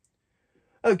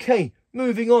 Okay,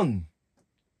 moving on.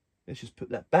 Let's just put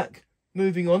that back.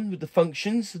 Moving on with the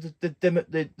functions,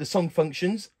 the song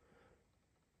functions.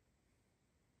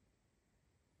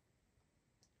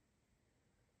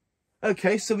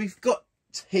 Okay, so we've got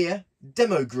here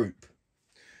demo group.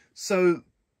 So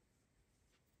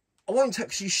I won't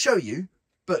actually show you,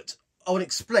 but I'll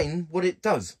explain what it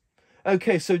does.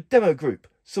 Okay, so demo group.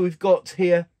 So we've got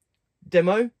here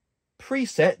demo,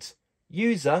 preset,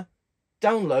 user,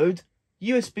 download,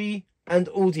 USB and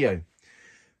audio.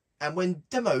 And when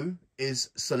demo is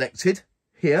selected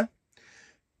here,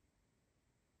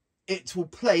 it will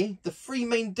play the 3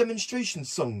 main demonstration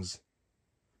songs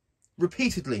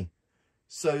repeatedly.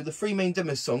 So the 3 main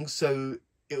demo songs, so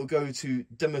it will go to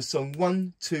demo song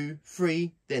 1, 2,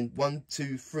 3, then 1,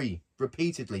 2, 3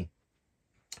 repeatedly.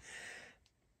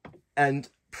 And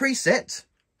preset,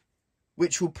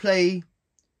 which will play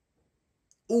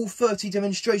all 30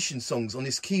 demonstration songs on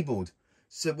this keyboard.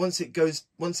 So once it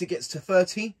gets to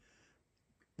 30,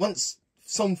 once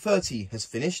song 30 has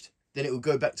finished, then it will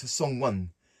go back to song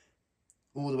 1,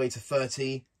 all the way to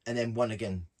 30, and then 1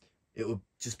 again. It will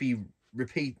just be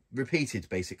repeated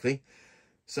basically.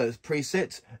 So it's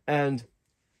preset and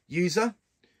user.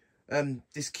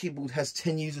 This keyboard has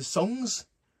 10 user songs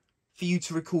for you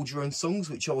to record your own songs,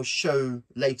 which I will show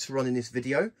later on in this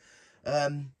video.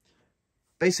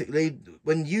 Basically,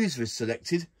 when user is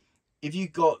selected, if you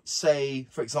got, say,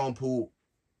 for example,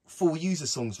 4 user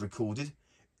songs recorded,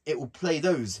 it will play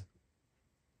those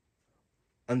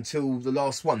until the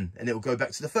last one, and it will go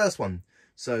back to the first one.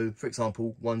 So, for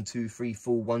example, 1, 2, 3,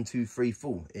 4, 1, 2, 3,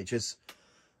 4. It just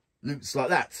loops like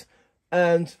that.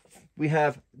 And we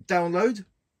have download.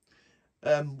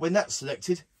 When that's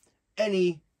selected,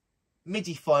 any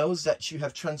MIDI files that you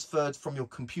have transferred from your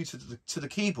computer to the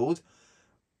keyboard,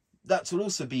 that will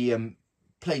also be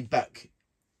played back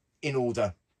in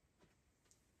order.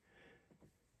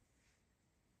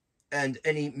 And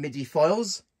any MIDI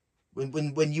files,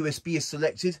 when USB is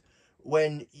selected,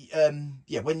 when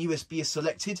USB is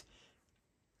selected,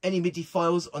 any MIDI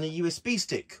files on a USB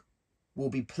stick will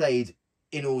be played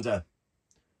in order.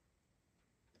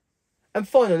 And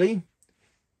finally,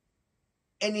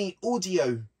 any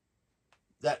audio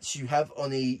that you have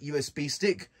on a USB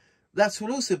stick, that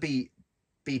will also be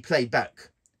played back,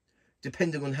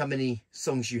 depending on how many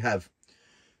songs you have.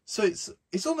 So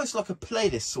it's almost like a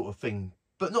playlist sort of thing,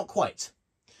 but not quite.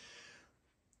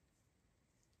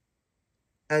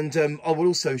 And I will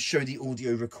also show the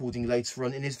audio recording later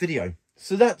on in this video.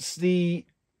 So that's the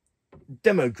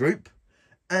demo group.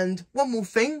 And one more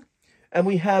thing, and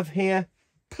we have here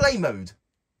play mode.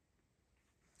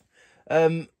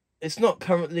 It's not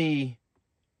currently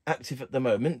active at the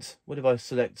moment. What if I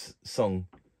select song?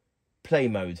 Play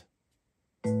mode.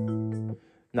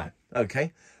 No.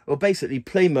 Okay. Well, basically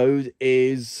play mode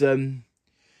is when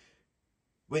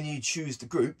you choose the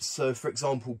groups. So for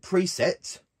example,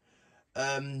 preset,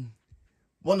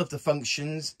 one of the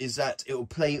functions is that it will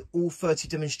play all 30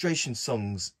 demonstration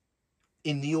songs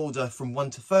in the order from 1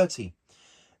 to 30.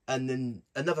 And then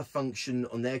another function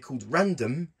on there called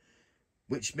random,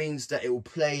 which means that it will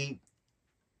play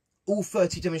all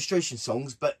 30 demonstration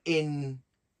songs, but in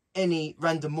any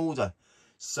random order.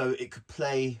 So it could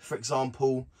play, for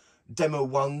example, demo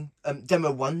 1,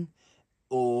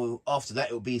 or after that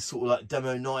it will be sort of like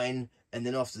demo 9, and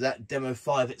then after that demo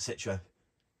 5, etc.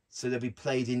 So they'll be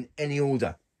played in any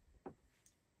order.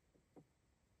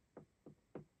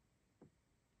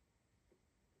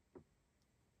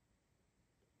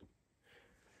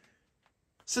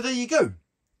 So there you go.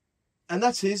 and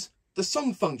that is the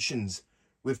song functions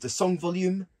with the song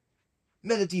volume,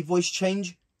 melody voice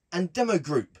change and demo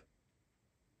group.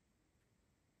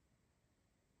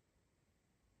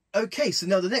 Okay, so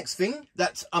now the next thing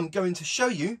that I'm going to show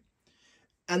you,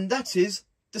 and that is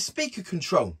the speaker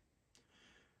control.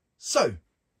 So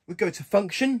we go to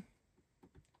function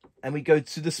and we go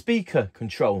to the speaker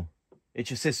control. It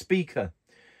just says speaker,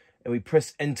 and we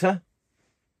press enter,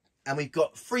 and we've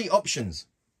got three options.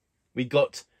 We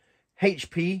got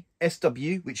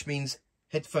HPSW, which means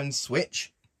headphone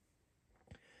switch,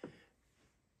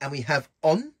 and we have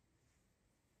on,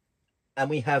 and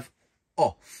we have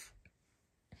off.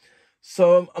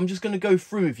 So I'm just going to go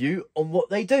through with you on what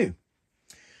they do.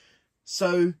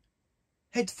 So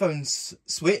headphones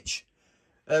switch,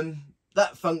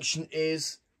 that function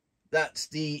is that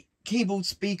the keyboard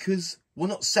speakers will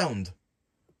not sound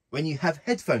when you have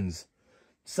headphones.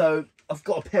 So I've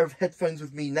got a pair of headphones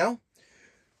with me now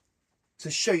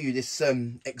to show you this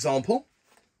example.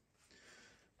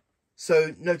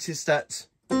 So notice that,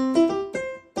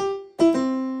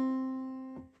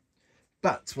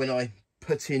 but when I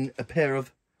put in a pair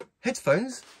of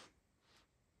headphones,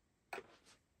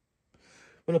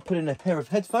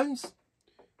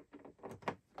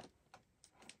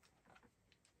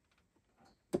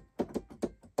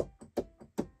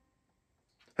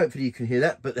 hopefully you can hear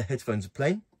that, but the headphones are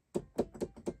playing.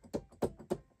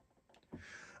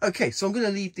 Okay, so I'm going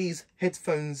to leave these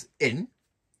headphones in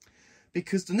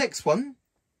because the next one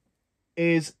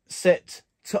is set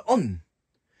to on,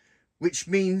 which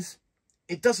means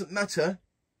it doesn't matter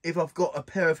if I've got a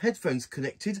pair of headphones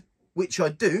connected, which I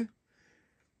do,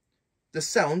 the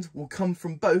sound will come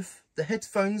from both the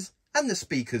headphones and the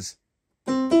speakers.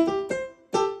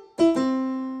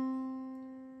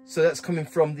 So that's coming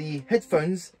from the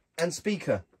headphones and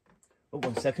speaker. Oh,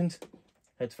 1 second.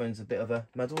 Headphones a bit of a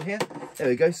muddle here. There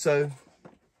we go. So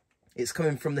it's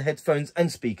coming from the headphones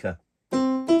and speaker.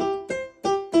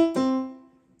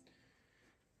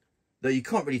 Though you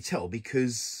can't really tell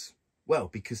because, well,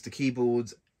 because the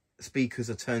keyboard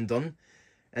speakers are turned on,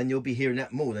 and you'll be hearing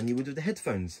that more than you would with the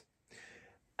headphones.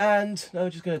 And now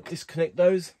I'm just going to disconnect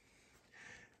those.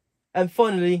 And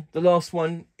finally, the last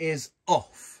one is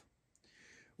off,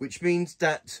 which means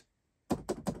that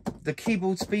the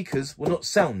keyboard speakers will not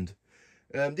sound.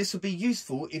 This will be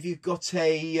useful if you've got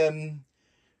a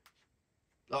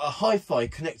hi-fi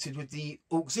connected with the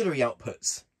auxiliary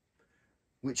outputs,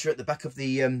 which are at the back of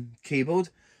the keyboard.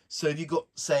 So if you've got,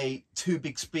 say, 2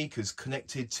 big speakers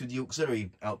connected to the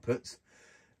auxiliary outputs,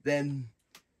 then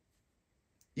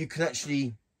you can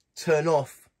actually turn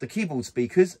off the keyboard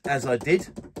speakers, as I did,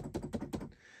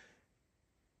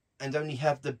 and only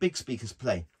have the big speakers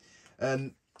play.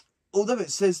 Although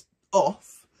it says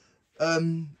off,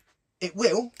 it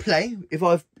will play if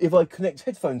I connect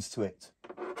headphones to it.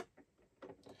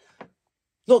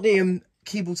 Not the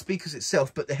keyboard speakers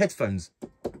itself, but the headphones.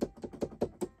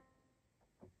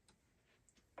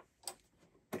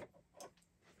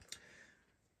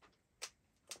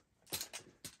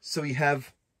 So we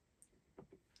have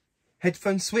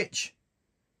headphone switch,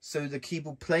 so the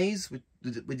keyboard plays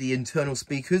with the internal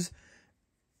speakers,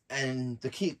 and the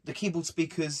keyboard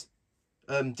speakers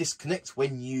disconnect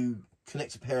when you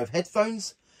connect a pair of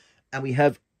headphones. And we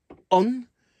have on,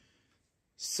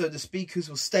 so the speakers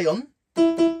will stay on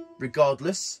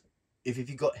regardless if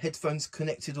you've got headphones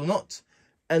connected or not.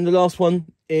 And the last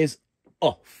one is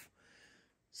off,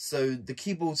 so the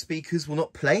keyboard speakers will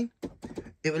not play.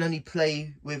 It will only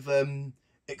play with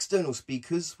external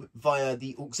speakers via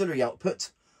the auxiliary output,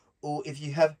 or if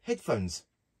you have headphones.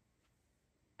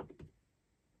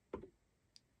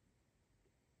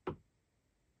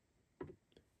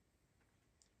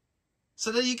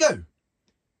 So there you go.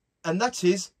 And that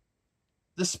is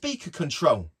the speaker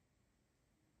control.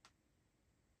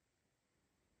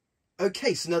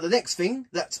 Okay, so now the next thing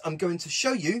that I'm going to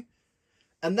show you,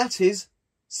 and that is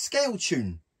scale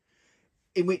tune,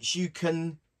 in which you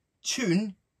can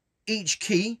tune each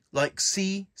key, like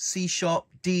C, C sharp,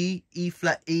 D, E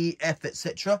flat, E, F,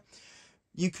 etc.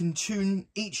 You can tune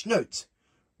each note,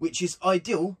 which is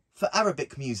ideal for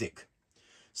Arabic music.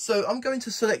 So I'm going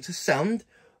to select a sound.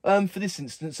 For this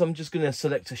instance, I'm just going to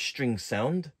select a string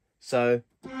sound. So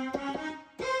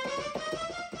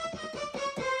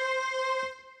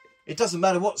it doesn't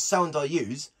matter what sound I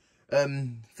use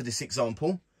for this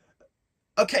example.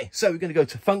 Okay, so we're going to go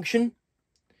to function,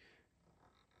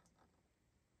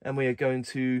 and we are going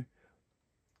to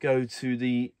go to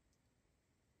the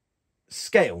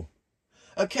scale.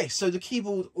 Okay, so the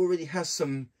keyboard already has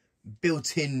some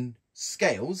built-in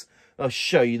scales. I'll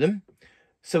show you them.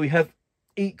 So we have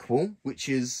equal, which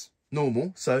is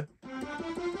normal, so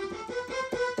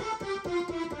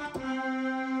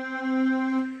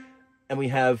and we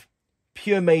have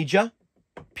pure major,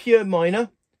 pure minor,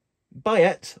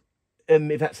 bayat,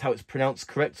 if that's how it's pronounced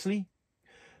correctly.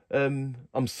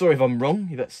 I'm sorry if I'm wrong,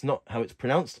 if that's not how it's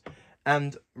pronounced,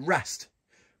 and rast.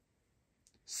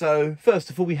 So first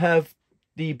of all, we have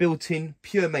the built-in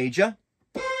pure major.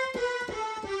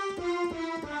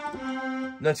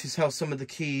 Notice how some of the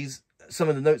keys, some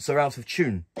of the notes are out of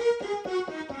tune.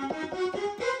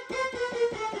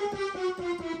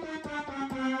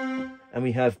 And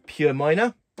we have pure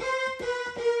minor.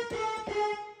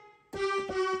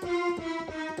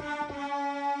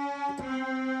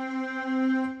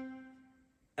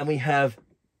 And we have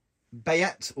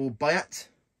bayat or bayat.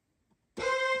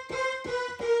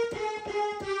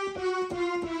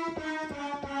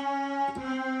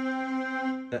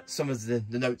 Some of the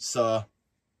notes are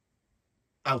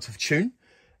out of tune.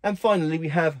 And finally we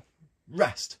have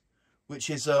rast, which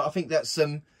is I think that's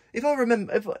if I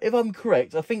remember, if I'm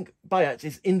correct, I think bayat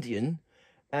is Indian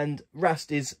and rast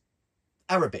is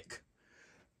Arabic.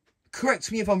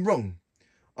 Correct me if I'm wrong.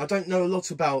 I don't know a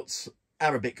lot about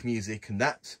Arabic music and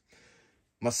that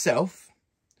myself.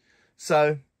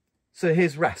 So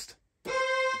here's rast.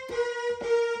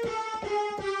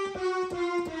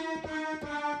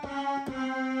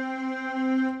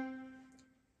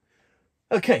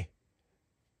 Okay,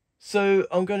 so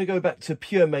I'm going to go back to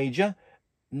pure major.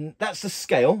 That's the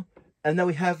scale, and now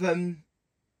we have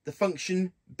the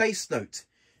function bass note,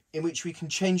 in which we can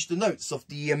change the notes of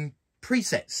the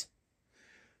presets.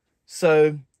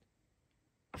 So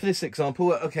for this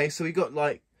example, okay, so we got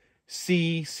like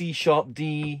C, C sharp,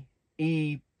 D,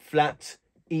 E flat,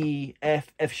 E, F,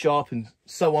 F sharp, and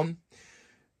so on.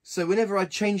 So whenever I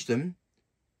change them,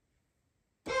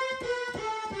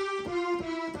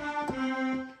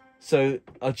 so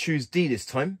I'll choose D this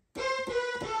time.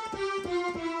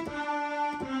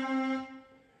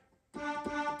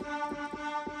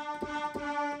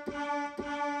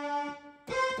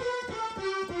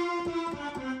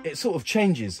 It sort of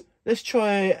changes. Let's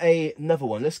try another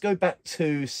one. Let's go back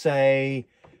to, say,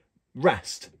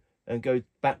 rast, and go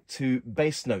back to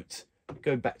bass note.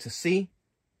 Go back to C.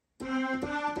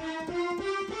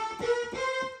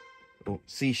 Or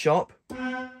C sharp.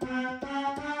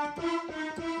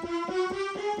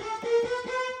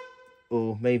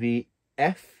 Or maybe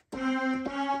F.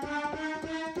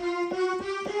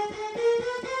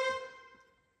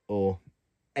 Or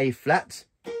A flat.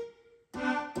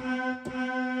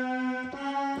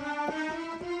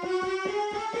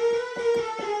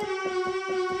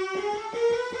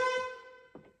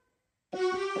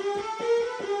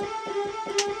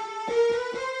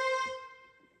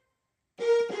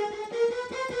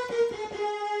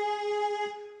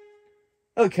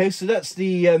 Okay, so that's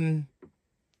the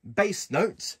bass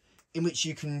note, in which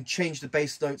you can change the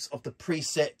bass notes of the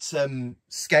preset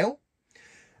scale.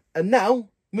 And now,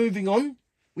 moving on,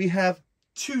 we have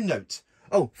two note.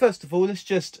 Oh, first of all, let's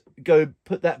just go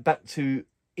put that back to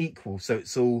equal, so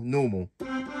it's all normal.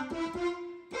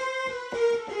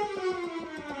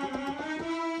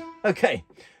 Okay,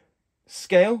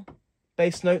 scale,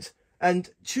 bass note, and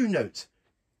tune note,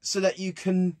 so that you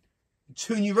can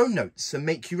tune your own notes and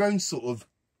make your own sort of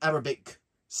Arabic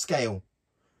scale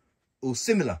or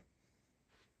similar.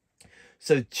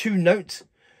 So tune note,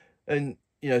 and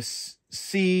you know,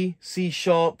 C, C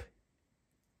sharp,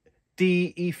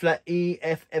 D, E flat, E,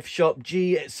 F, F sharp,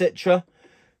 G, etc.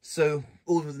 So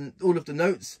all of the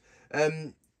notes.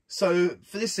 So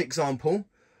for this example,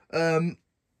 I'm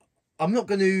not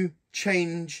going to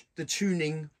change the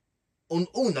tuning on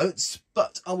all notes,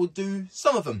 but I will do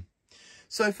some of them.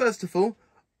 So first of all,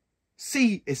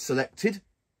 C is selected.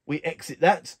 We exit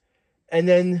that, and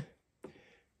then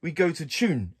we go to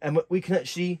tune, and we can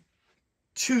actually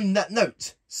tune that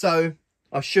note. So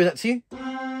I'll show that to you.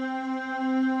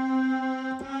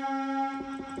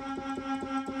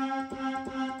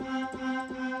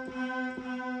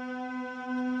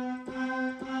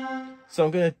 So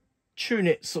I'm going to tune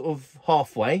it sort of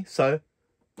halfway. So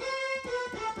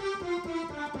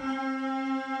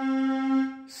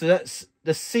that's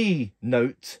the C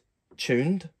note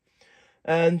tuned.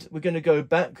 And we're going to go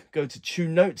back, go to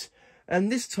tune note.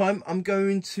 And this time I'm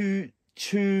going to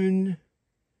tune,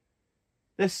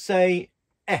 let's say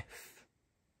F,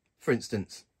 for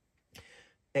instance.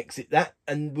 Exit that,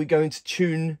 and we're going to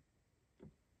tune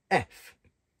F.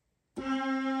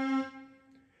 And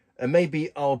maybe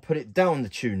I'll put it down the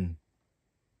tune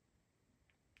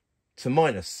to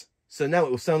minus. So now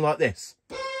it will sound like this.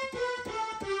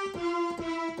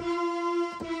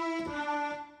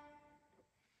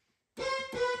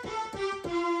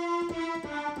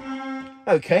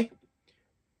 Okay,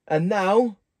 and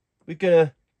now we're going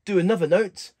to do another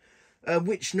note.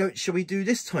 which note shall we do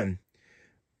this time?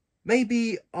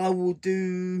 Maybe I will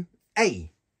do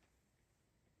A.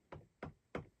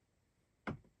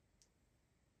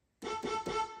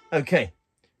 Okay,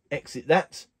 exit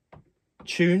that,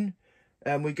 tune,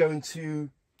 and we're going to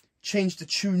change the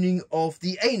tuning of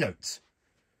the A note.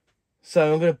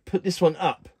 So I'm going to put this one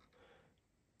up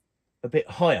a bit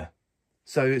higher.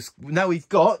 So now we've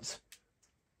got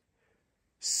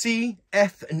C,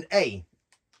 F and A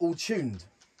all tuned.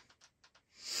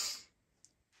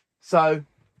 So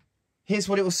here's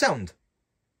what it will sound.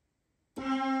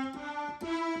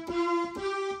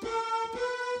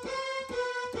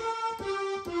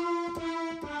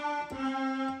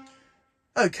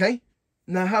 Okay,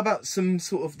 now how about some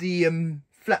sort of the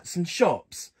flats and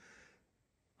sharps?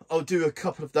 I'll do a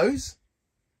couple of those.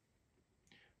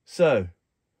 So,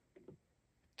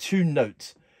 tune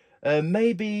note.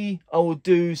 Maybe I will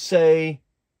do, say,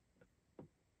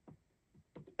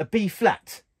 a B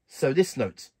flat. So this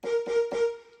note.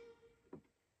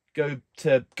 Go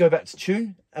back to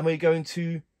tune, and we're going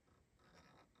to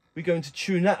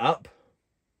tune that up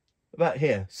about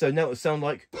here. So now it'll sound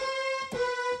like.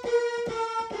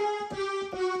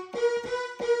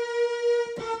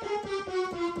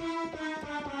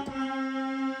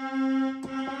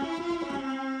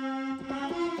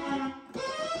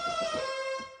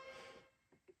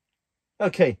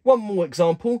 Okay, one more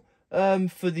example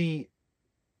for the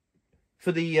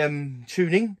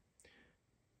tuning.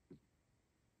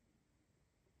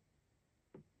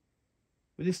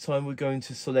 But this time we're going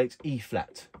to select E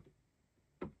flat.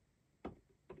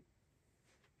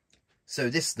 So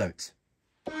this note.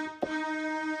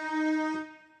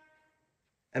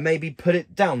 And maybe put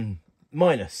it down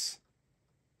minus,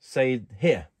 say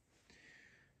here.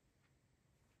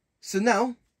 So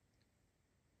now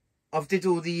I've did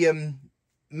all the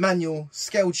manual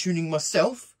scale tuning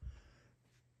myself.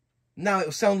 Now it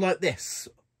will sound like this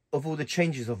of all the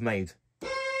changes I've made.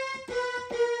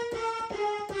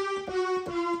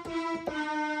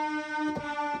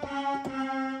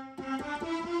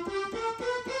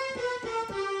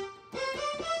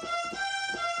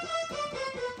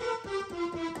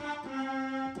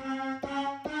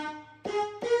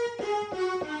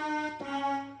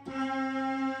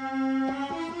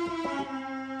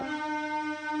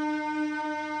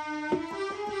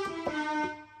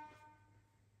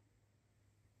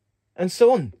 And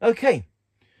so on. Okay.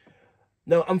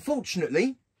 Now,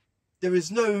 unfortunately, there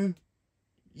is no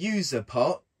user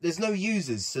part. There's no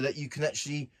users so that you can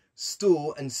actually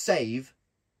store and save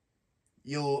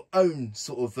your own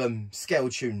sort of scale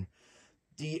tune.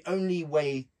 The only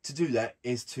way to do that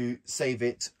is to save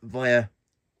it via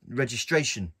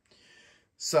registration.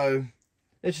 So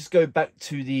let's just go back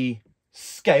to the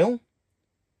scale.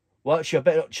 Well, actually, I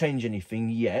better not change anything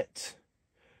yet.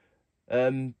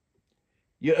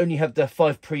 You only have the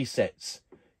 5 presets.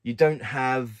 You don't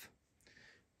have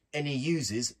any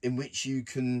uses in which you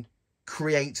can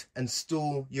create and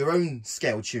store your own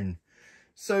scale tune.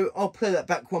 So I'll play that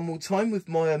back one more time with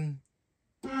my and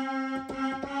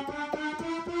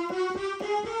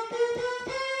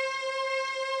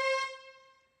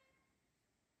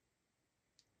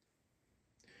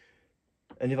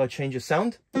if I change the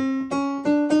sound,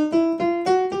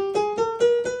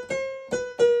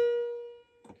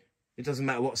 it doesn't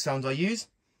matter what sound I use.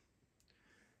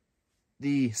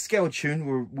 The scale tune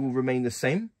will remain the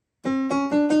same.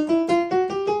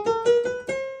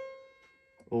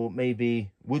 Or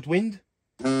maybe woodwind.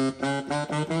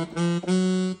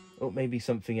 Or maybe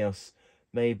something else.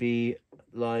 Maybe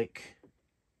like.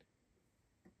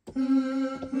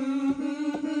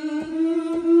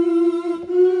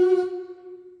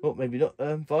 Oh, maybe not.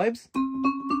 Vibes.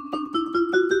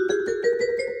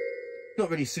 Not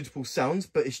really suitable sounds,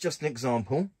 but it's just an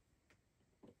example.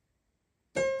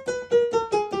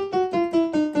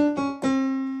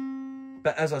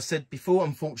 But as I said before,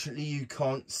 unfortunately you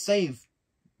can't save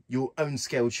your own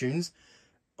scale tunes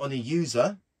on a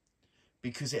user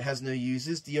because it has no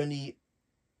users. The only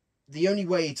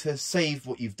way to save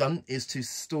what you've done is to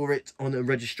store it on a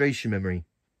registration memory.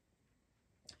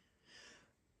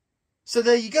 So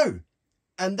there you go.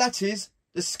 And that is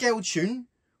the scale tune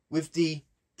with the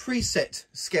preset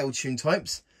scale tune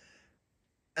types,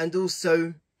 and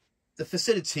also the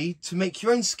facility to make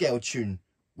your own scale tune,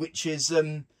 which is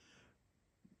to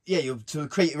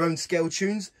create your own scale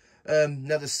tunes.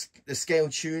 Now the scale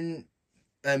tune,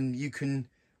 you can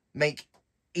make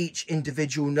each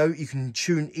individual note, you can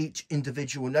tune each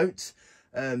individual note,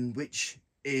 which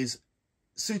is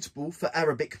suitable for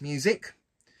Arabic music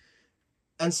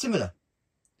and similar.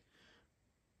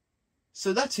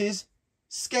 So that is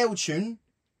scale tune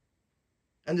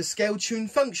and the scale tune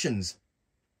functions.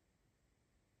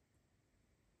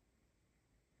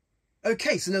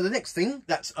 Okay, so now the next thing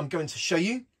that I'm going to show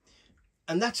you,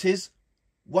 and that is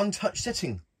one touch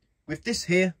setting with this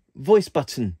here voice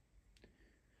button.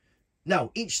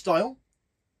 Now, each style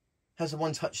has a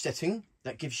one touch setting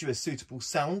that gives you a suitable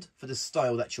sound for the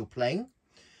style that you're playing.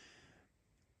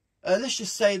 Let's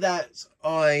just say that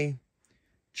I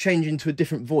change into a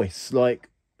different voice, like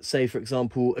say for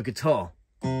example a guitar,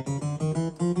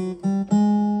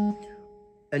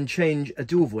 and change a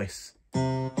dual voice.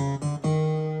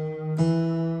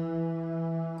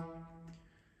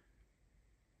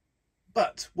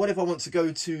 But what if I want to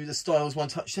go to the style's one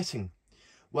touch setting?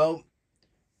 Well,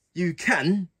 you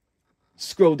can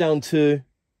scroll down to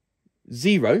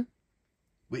 0,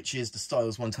 which is the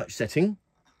style's one touch setting,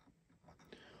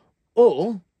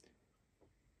 or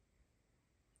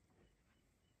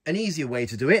an easier way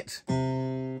to do it.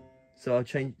 So I'll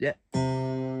change, yeah.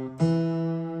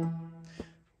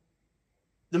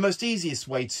 The most easiest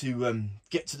way to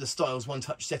get to the style's one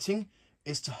touch setting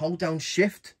is to hold down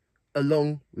Shift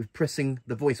along with pressing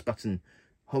the voice button.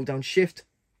 Hold down Shift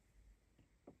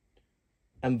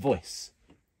and voice,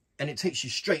 and it takes you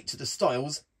straight to the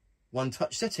style's one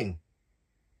touch setting.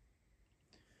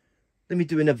 Let me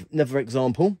do another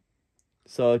example.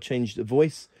 So I'll change the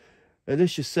voice.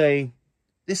 Let's just say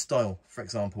this style, for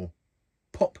example,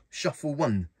 Pop Shuffle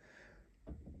 1.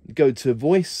 Go to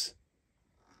voice.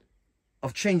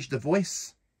 I've changed the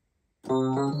voice.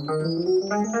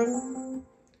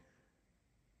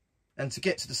 And to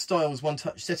get to the style's one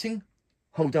touch setting,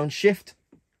 hold down Shift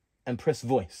and press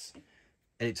voice.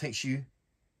 And it takes you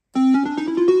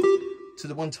to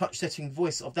the one touch setting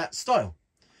voice of that style.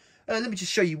 Let me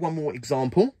just show you one more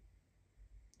example.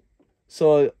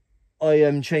 So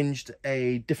I changed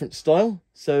a different style.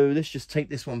 So let's just take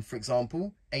this one, for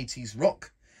example, 80s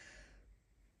rock.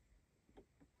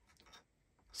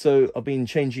 So I've been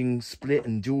changing split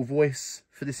and dual voice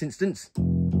for this instance.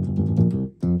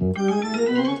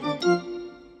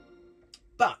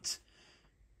 But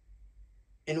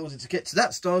in order to get to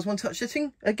that style's one touch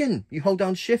setting, again, you hold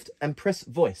down Shift and press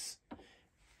voice,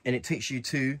 and it takes you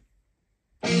to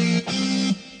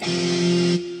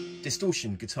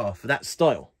distortion guitar for that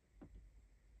style.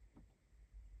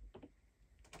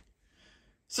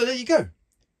 So there you go.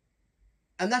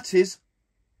 And that is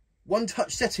one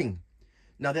touch setting.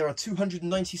 Now there are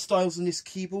 290 styles on this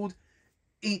keyboard.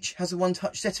 Each has a one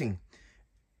touch setting.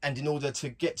 And in order to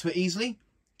get to it easily,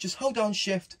 just hold down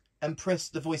Shift and press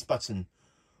the voice button.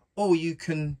 Or you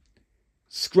can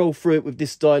scroll through it with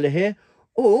this dialer here.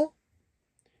 Or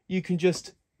you can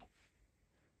just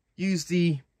use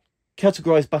the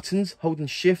categorize buttons, holding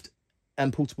Shift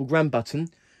and portable gram button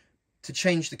to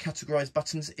change the categorize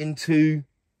buttons into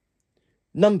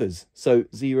numbers. So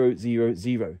 0, 0,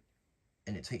 0.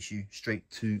 And it takes you straight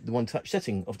to the one touch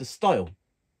setting of the style.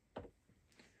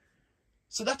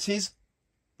 So that is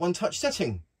one touch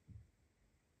setting.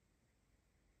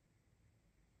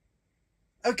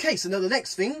 Okay, so now the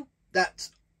next thing that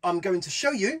I'm going to show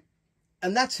you,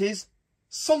 and that is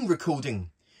song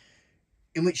recording,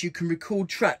 in which you can record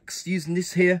tracks using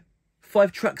this here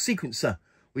 5-track sequencer.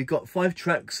 We've got 5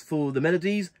 tracks for the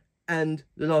melodies, and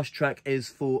the last track is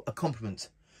for accompaniment.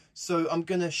 So I'm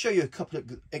going to show you a couple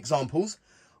of examples.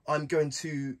 I'm going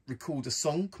to record a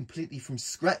song completely from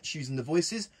scratch using the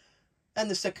voices,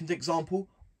 and the second example,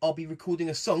 I'll be recording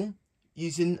a song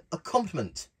using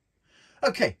accompaniment.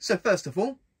 Okay, so first of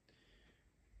all,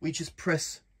 we just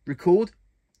press record,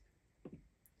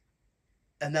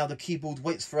 and now the keyboard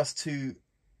waits for us to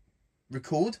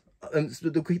record.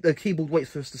 The keyboard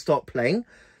waits for us to start playing.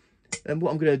 And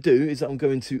what I'm going to do is I'm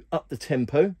going to up the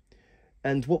tempo,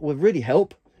 and what will really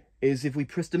help is if we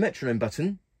press the metronome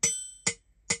button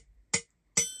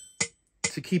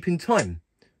to keep in time.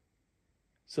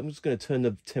 So I'm just going to turn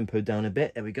the tempo down a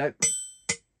bit. There we go.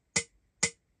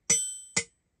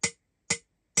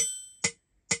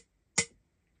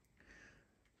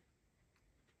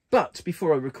 But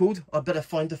before I record, I better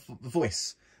find the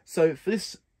voice. So for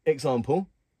this example,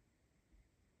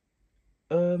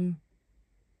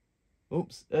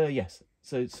 yes.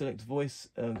 So select voice.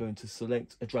 I'm going to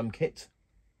select a drum kit.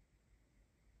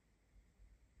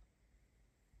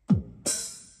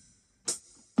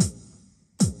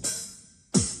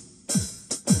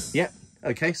 Yep.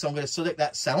 Okay, so I'm going to select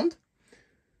that sound.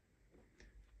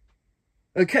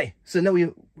 Okay, so now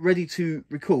we're ready to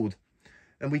record,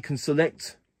 and we can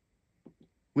select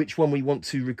which one we want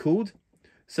to record.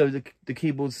 So the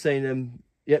keyboard's saying,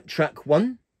 yep, track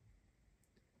 1.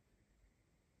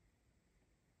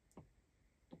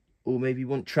 Or maybe you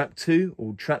want track 2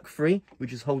 or track 3. We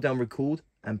just hold down record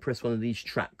and press one of these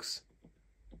tracks.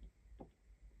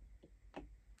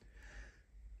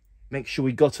 Make sure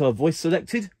we got our voice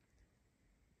selected.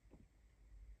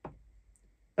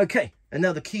 Okay, and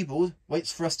now the keyboard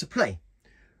waits for us to play.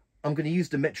 I'm going to use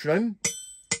the metronome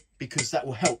because that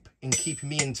will help in keeping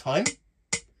me in time.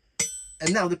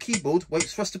 And now the keyboard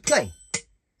waits for us to play.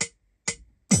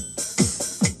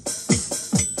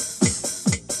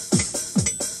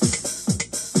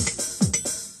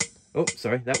 Oh,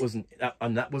 sorry, that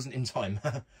wasn't in time.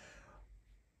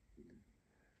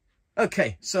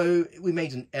 Okay, so we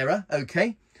made an error.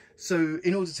 Okay, so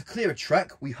in order to clear a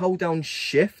track, we hold down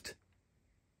Shift,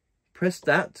 press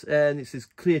that, and it says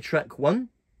clear track 1.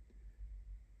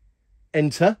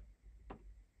 Enter.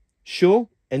 Sure.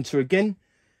 Enter again.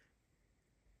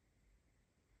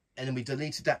 And then we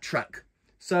deleted that track.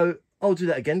 So I'll do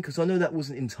that again because I know that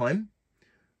wasn't in time.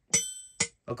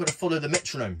 I've got to follow the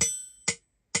metronome.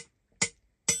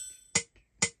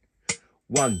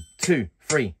 1, 2,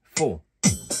 3, 4.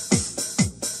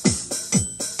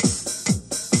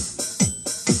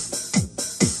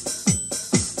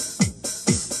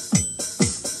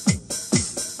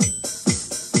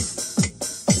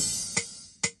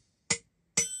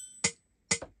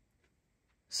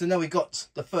 So now we got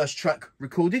the first track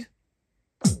recorded.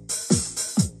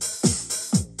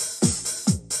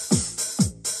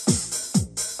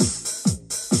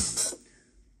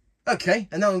 Okay,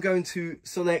 and now I'm going to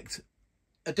select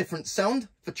a different sound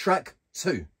for track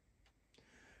 2.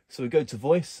 So we go to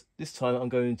voice. This time I'm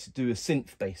going to do a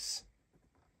synth bass.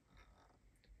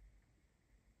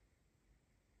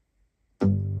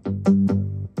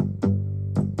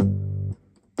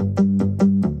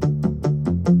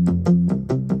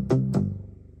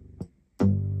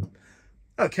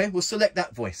 Okay, we'll select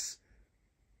that voice.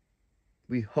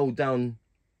 We hold down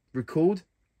record.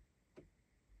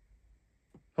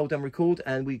 Hold down record,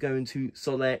 and we're going to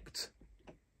select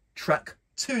track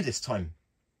 2 this time.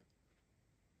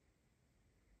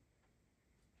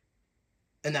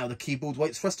 And now the keyboard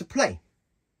waits for us to play.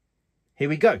 Here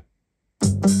we go.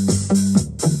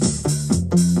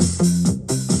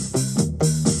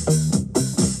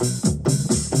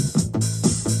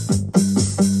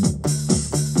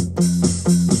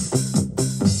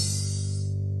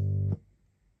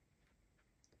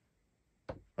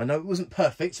 I know it wasn't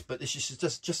perfect, but this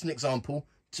is just an example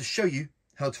to show you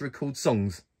how to record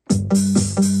songs.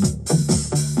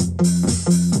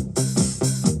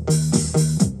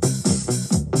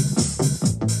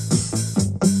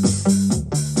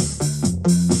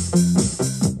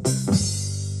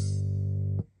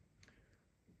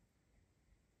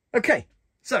 Okay,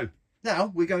 so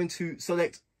now we're going to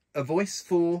select a voice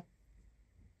for,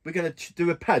 we're going to do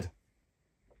a pad.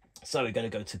 So we're going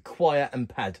to go to choir and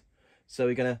pad. So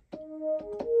we're going to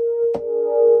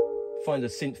find a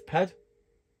synth pad.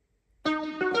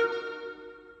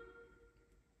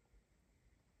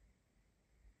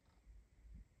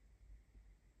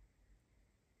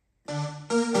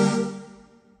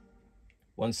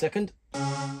 One second.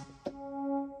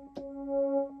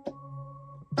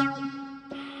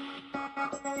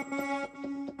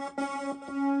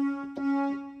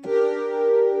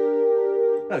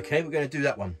 Okay, we're going to do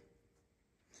that one.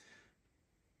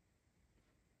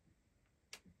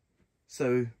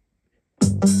 So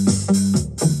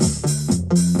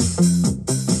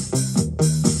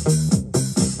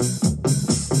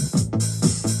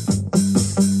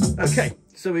okay,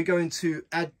 so we're going to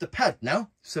add the pad now.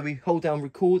 So we hold down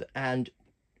record and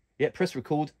press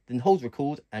record, then hold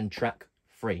record and track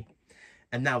 3.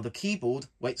 And now the keyboard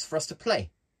waits for us to play.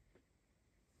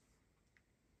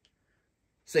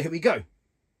 So here we go.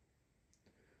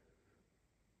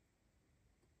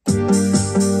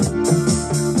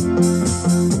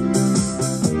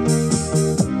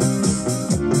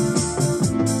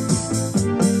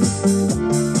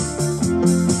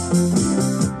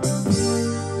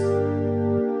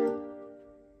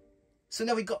 So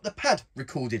now we've got the pad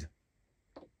recorded.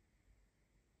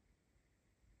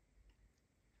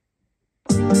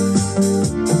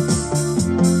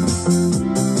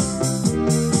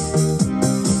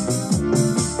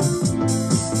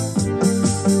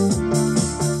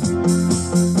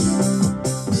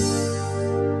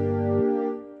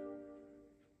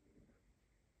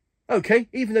 Okay,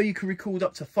 even though you can record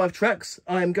up to 5 tracks,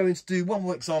 I am going to do one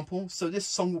more example. So this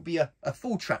song will be a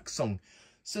full track song.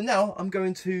 So now I'm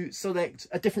going to select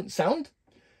a different sound.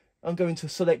 I'm going to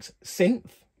select synth.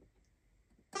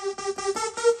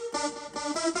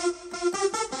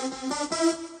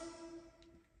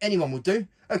 Anyone will do.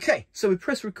 Okay, so we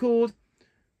press record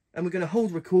and we're going to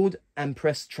hold record and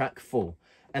press track 4.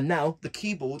 And now the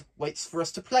keyboard waits for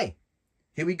us to play.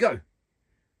 Here we go.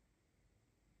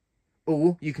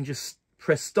 or you can just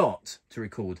press start to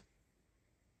record.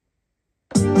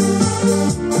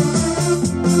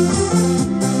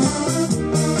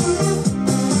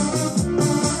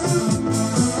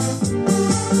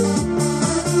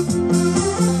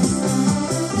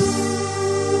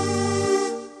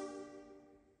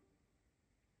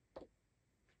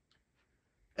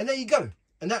 And there you go.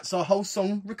 And that's our whole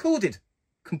song recorded,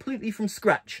 completely from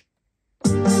scratch.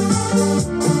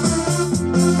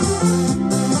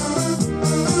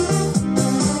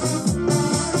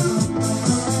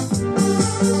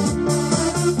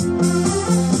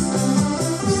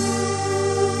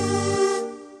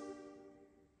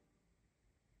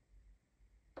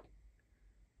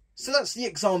 So that's the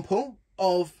example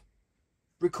of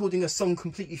recording a song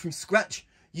completely from scratch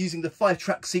using the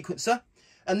 5-track sequencer.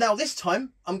 And now this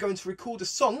time I'm going to record a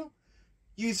song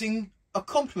using a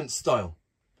complement style.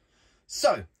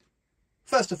 So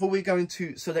first of all, we're going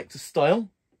to select a style.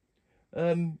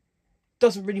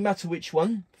 Doesn't really matter which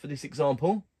one for this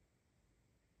example.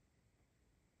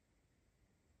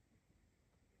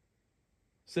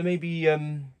 So maybe,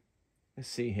 let's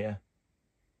see here.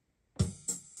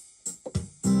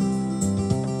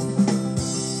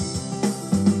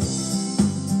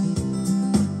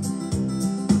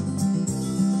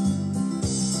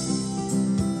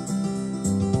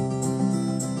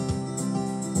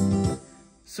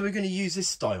 So we're going to use this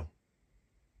style.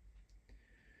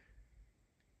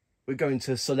 We're going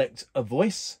to select a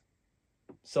voice.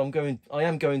 So I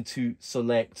am going to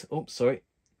select, oops, sorry.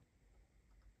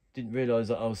 Didn't realise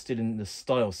that I was still in the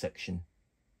style section.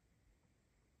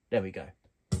 There we go.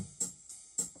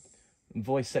 In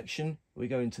voice section, we're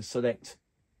going to select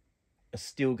a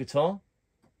steel guitar.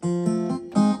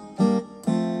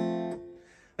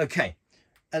 Okay,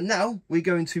 and now we're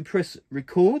going to press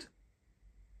record.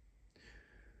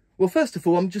 Well, first of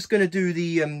all, I'm just going to do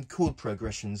the chord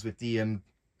progressions with the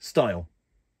style.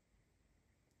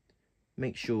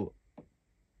 Make sure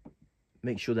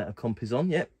that a comp is on.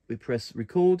 Yep, we press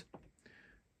record.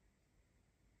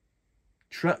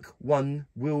 Track 1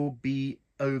 will be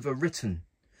overwritten.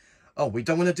 Oh, we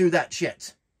don't want to do that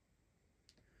yet.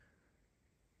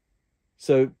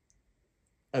 So,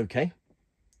 okay.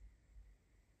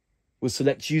 We'll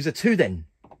select user 2 then.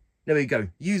 There we go,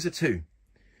 user 2.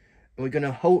 And we're going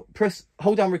to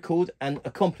hold down record and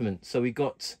a complement. So we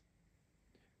got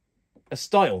a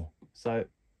style. So,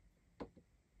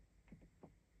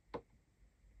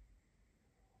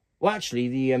 well,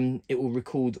 actually, it will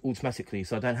record automatically,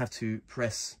 so I don't have to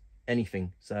press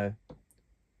anything. So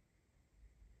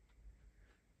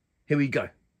here we go.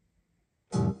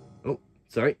 Oh,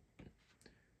 sorry,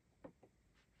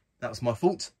 that was my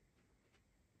fault.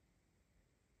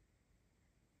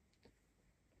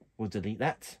 We'll delete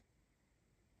that.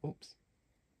 Oops.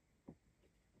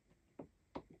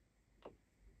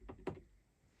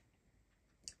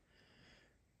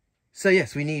 So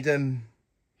yes, we need to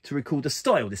record a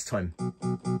style this time.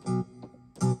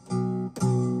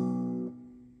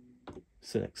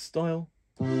 Select style.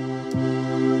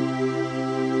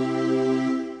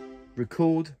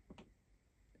 Record.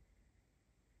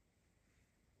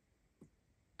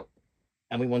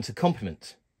 And we want a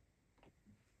complement.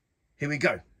 Here we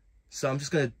go. So I'm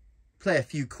just going to play a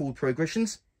few chord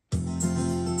progressions.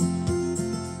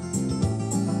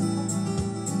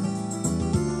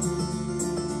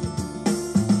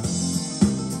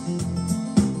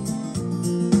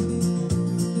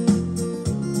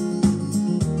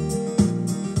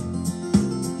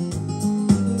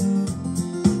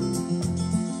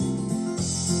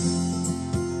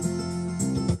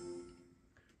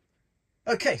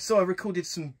 Okay, so I recorded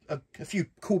a few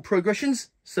chord progressions.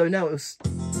 So now it'll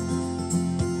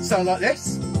sound like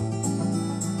this.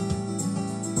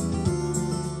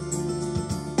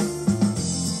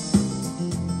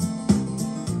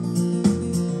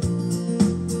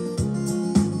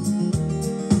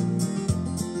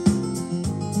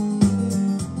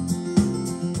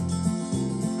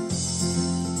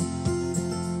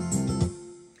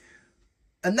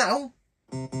 And now,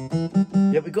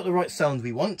 yeah, we've got the right sound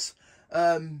we want.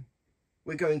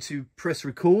 We're going to press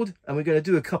record, and we're going to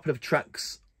do a couple of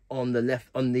tracks on the left,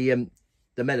 on the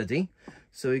melody.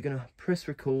 So we're going to press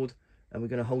record, and we're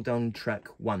going to hold down track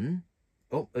 1.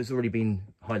 Oh, it's already been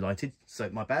highlighted, so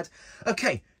my bad.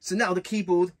 Okay, so now the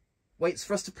keyboard waits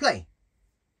for us to play.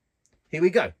 Here we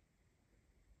go.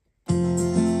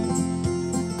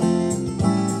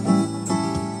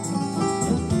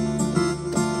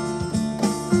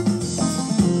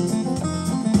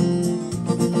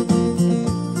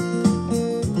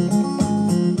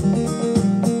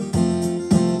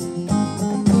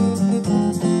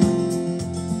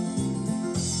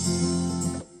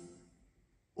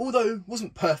 So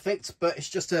wasn't perfect, but it's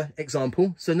just an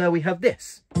example. So now we have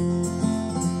this.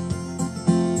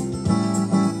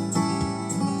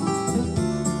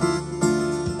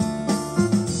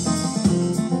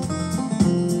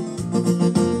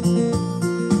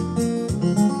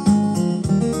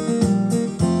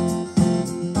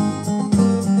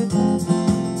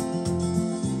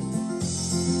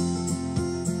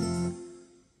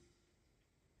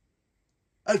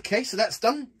 Okay, so that's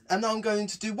done. And now I'm going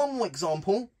to do one more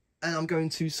example, and I'm going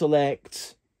to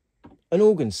select an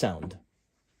organ sound.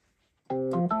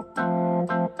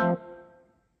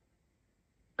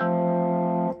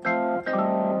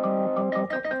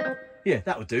 Yeah,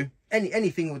 that would do.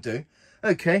 Anything will do.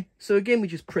 Okay, so again, we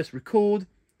just press record,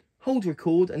 hold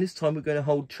record, and this time we're going to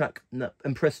hold track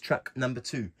and press track number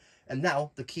 2. And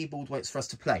now the keyboard waits for us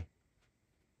to play.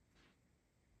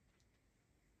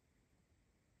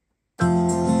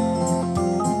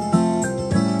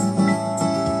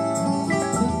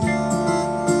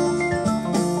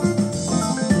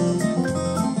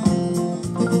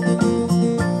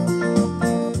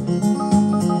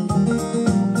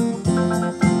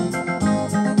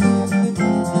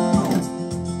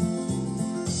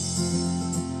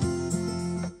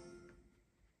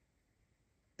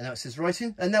 And now it says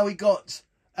writing, and now we got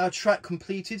our track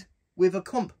completed with a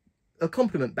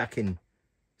complement back in.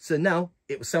 So now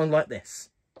it will sound like this.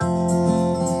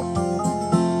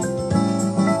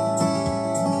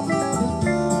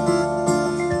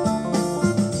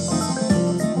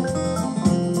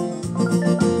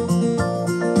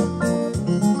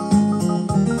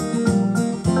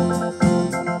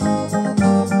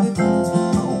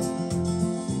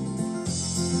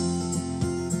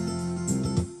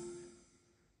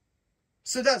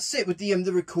 So that's it with the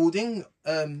recording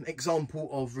example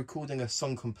of recording a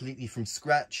song completely from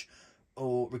scratch,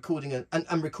 or recording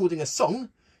a song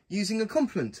using a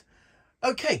complement.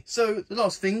 Okay, so the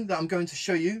last thing that I'm going to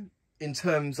show you in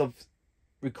terms of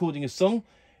recording a song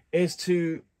is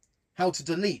how to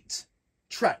delete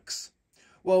tracks.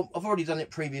 Well, I've already done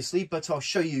it previously, but I'll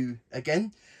show you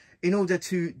again. In order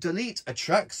to delete a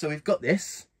track, so we've got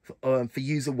this for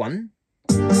user 1.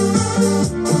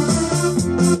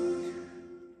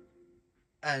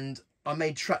 And I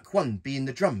made track 1 being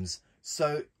the drums.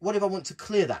 So what if I want to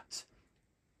clear that?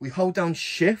 We hold down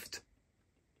shift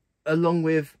along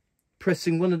with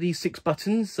pressing one of these 6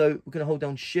 buttons. So we're going to hold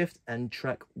down shift and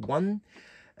track 1,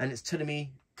 and it's telling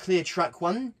me clear track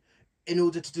 1. In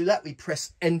order to do that, we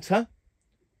press enter.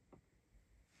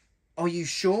 Are you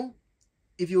sure?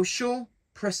 If you're sure,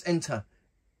 press enter.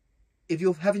 If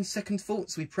you're having second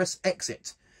thoughts, we press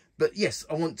exit. But yes,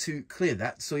 I want to clear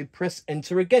that, so we press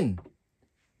enter again.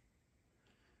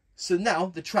 So now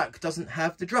the track doesn't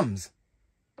have the drums.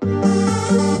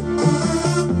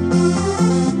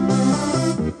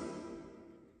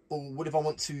 Or what if I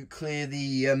want to clear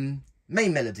the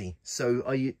main melody? So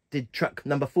I did track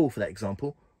number 4 for that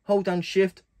example. Hold down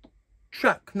shift,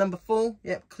 track number 4.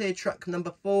 Yep, clear track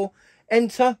number 4.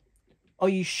 Enter. Are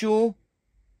you sure?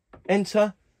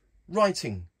 Enter.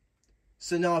 Writing.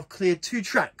 So now I've cleared 2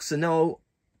 tracks. So now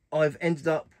I've ended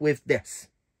up with this.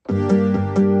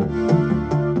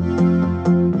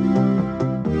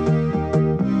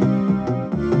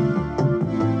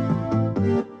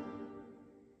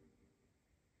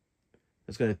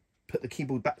 I'm just going to put the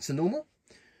keyboard back to normal,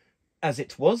 as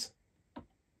it was.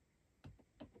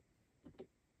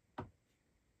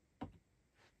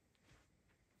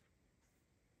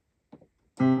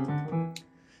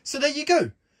 So there you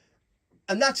go.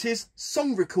 And that is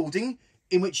song recording,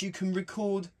 in which you can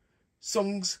record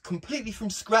songs completely from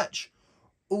scratch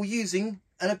or using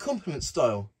an accompaniment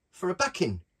style for a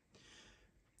backing.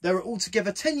 There are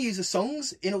altogether 10 user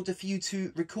songs in order for you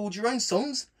to record your own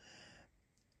songs.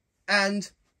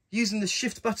 And using the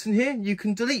shift button here, you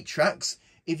can delete tracks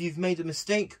if you've made a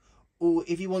mistake or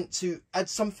if you want to add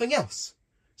something else.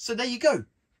 So there you go.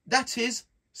 That is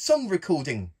song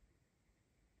recording.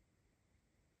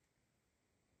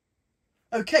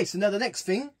 Okay, so now the next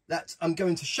thing that I'm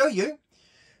going to show you,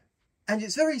 and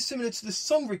it's very similar to the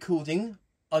song recording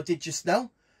I did just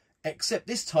now, except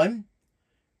this time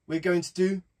we're going to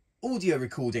do audio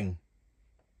recording.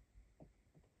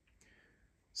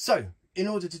 So, in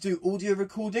order to do audio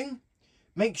recording,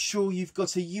 make sure you've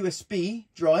got a USB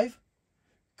drive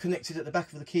connected at the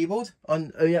back of the keyboard.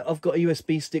 Oh yeah, I've got a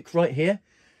USB stick right here.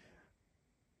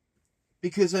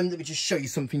 Because let me just show you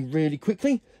something really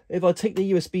quickly. If I take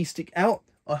the USB stick out,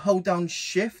 I hold down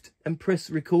shift and press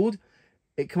record,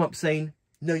 it come up saying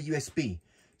no USB.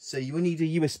 So you will need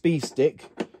a USB stick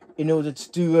in order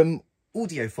to do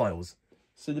audio files.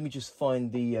 So let me just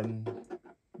find the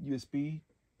USB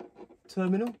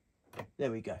terminal.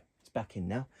 There we go. back in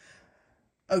now.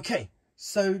 Okay,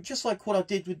 so just like what I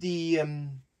did with the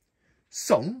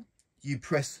song, you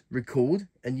press record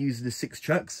and use the 6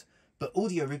 tracks, but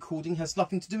audio recording has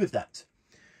nothing to do with that.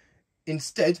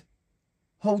 Instead,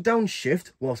 hold down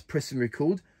shift whilst pressing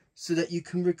record so that you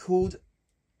can record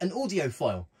an audio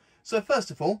file. So first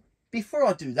of all, before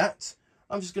I do that,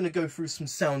 I'm just going to go through some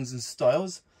sounds and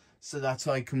styles so that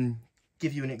I can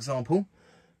give you an example.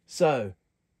 So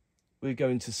we're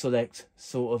going to select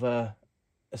sort of a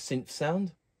synth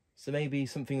sound. So maybe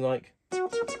something like,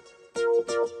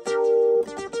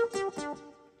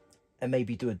 and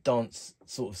maybe do a dance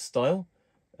sort of style.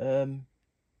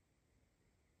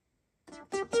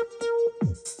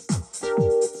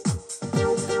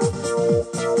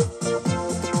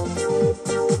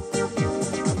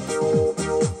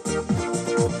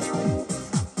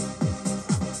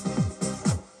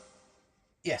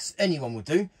 Yes, anyone will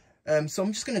do. So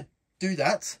I'm just going to do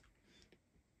that.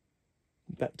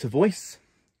 Back to voice.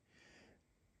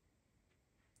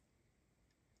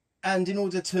 And in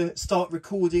order to start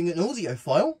recording an audio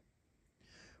file,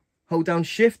 hold down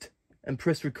shift and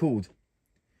press record.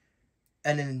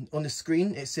 And then on the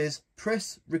screen it says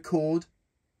press record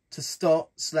to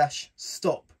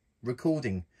start/stop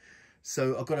recording.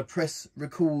 So I've got to press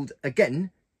record again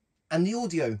and the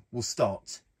audio will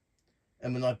start.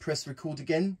 And when I press record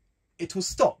again, it will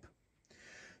stop.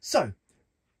 So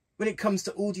when it comes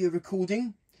to audio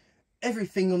recording,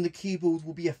 everything on the keyboard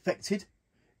will be affected,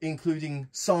 including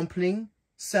sampling,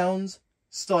 sounds,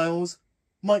 styles,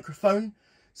 microphone.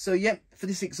 So yeah, for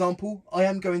this example, I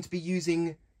am going to be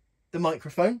using the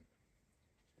microphone.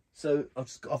 So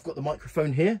I've got the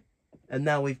microphone here, and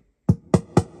now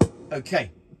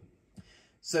okay.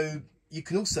 So you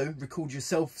can also record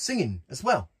yourself singing as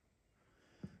well.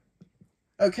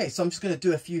 Okay, so I'm just going to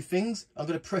do a few things. I'm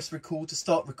going to press record to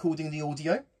start recording the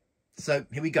audio. So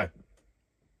here we go.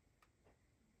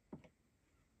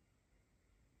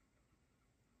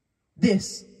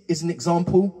 This is an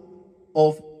example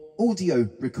of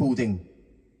audio recording.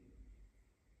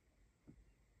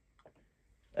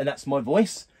 And that's my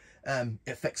voice. It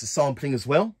affects the sampling as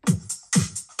well.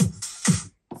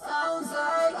 Sounds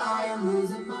like I am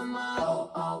losing my mind.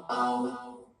 Oh, oh,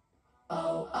 oh.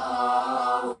 Oh,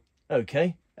 oh.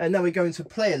 Okay, and now we're going to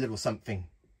play a little something.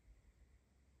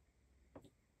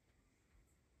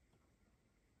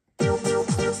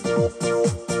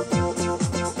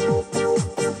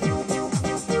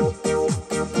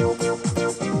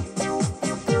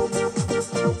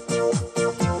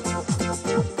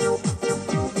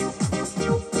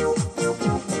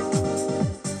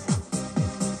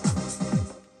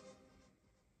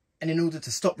 And in order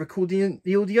to stop recording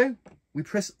the audio, we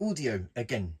press audio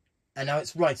again. And now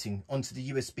it's writing onto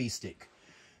the USB stick.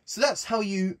 So that's how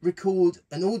you record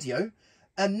an audio.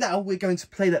 And now we're going to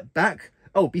play that back.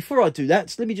 Oh, before I do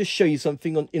that, let me just show you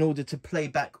something in order to play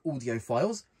back audio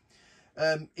files.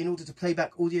 In order to play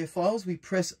back audio files, we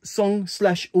press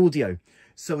song/audio.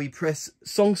 So we press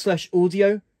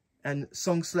song/audio and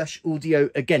song/audio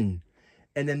again.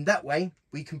 And then that way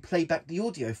we can play back the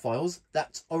audio files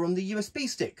that are on the USB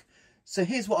stick. So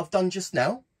here's what I've done just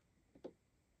now.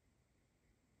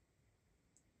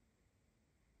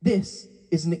 This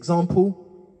is an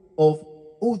example of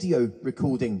audio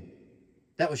recording.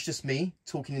 That was just me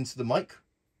talking into the mic.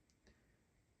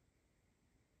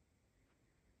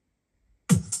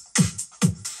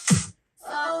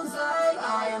 Sounds like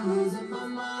I am losing my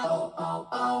mind. Oh, oh,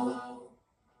 oh.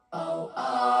 Oh,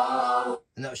 oh.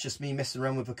 And that was just me messing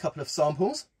around with a couple of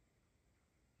samples.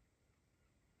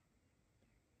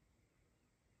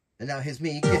 And now here's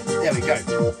me. There we go.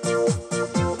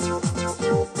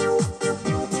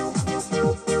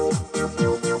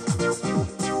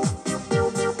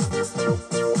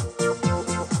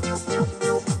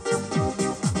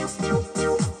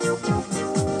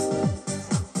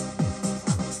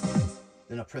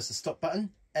 Then I press the stop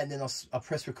button, and then I'll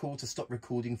press record to stop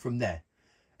recording from there.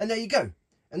 And there you go.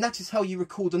 And that is how you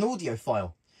record an audio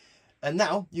file. And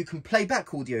now you can play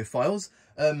back audio files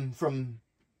from,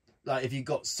 like, if you've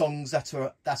got songs that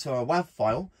are a WAV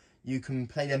file, you can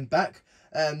play them back.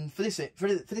 For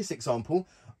this example,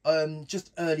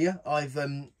 just earlier I've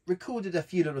recorded a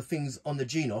few little things on the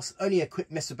Genos, only a quick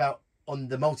mess about on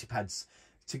the multipads,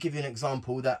 to give you an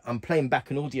example that I'm playing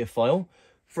back an audio file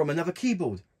from another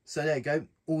keyboard. So there you go,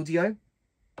 audio.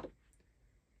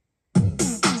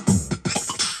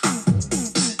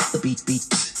 Beat, beat.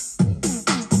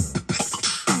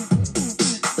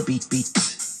 Beat, beat.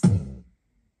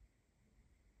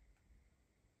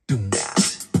 Doom, doom,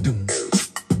 doom,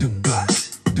 doom, doom,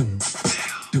 doom,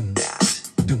 doom,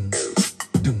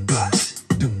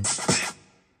 doom.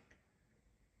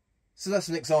 So that's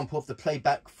an example of the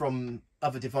playback from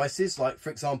other devices. Like, for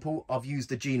example, I've used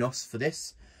the Genos for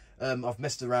this. I've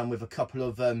messed around with a couple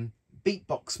of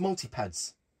beatbox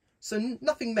multipads. So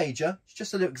nothing major, it's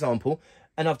just a little example.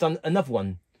 And I've done another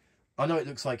one. I know it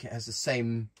looks like it has the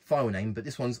same file name, but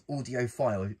this one's audio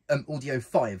 5.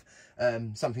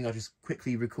 Something I just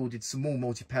quickly recorded some more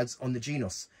multipads on the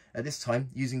Genos, at this time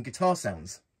using guitar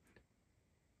sounds.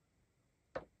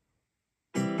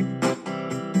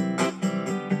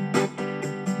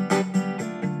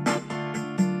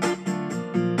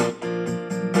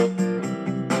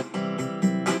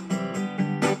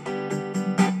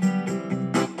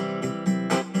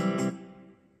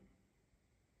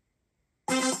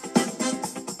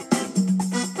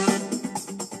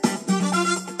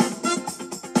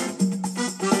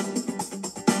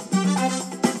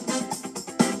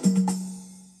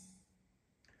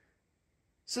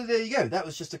 So there you go, that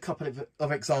was just a couple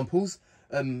of examples.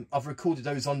 I've recorded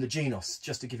those on the Genos,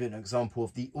 just to give you an example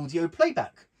of the audio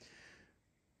playback.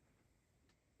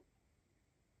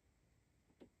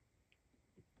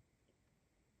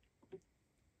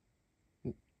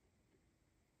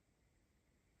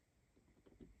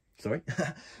 Sorry.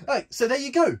 Right, so there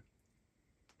you go.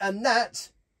 And that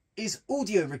is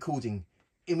audio recording,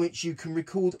 in which you can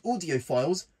record audio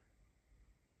files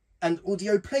and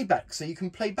audio playback, so you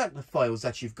can play back the files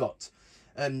that you've got.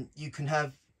 You can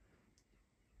have,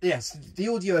 yes, the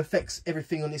audio affects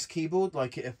everything on this keyboard,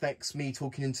 like it affects me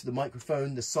talking into the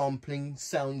microphone, the sampling,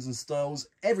 sounds and styles,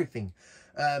 everything.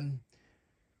 And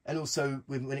also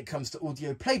when it comes to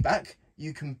audio playback,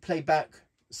 you can play back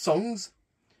songs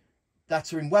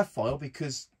that are in WAV file,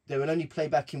 because they will only play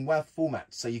back in WAV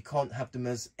format, so you can't have them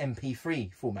as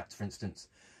MP3 format, for instance.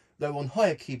 Though on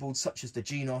higher keyboards such as the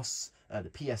Genos, the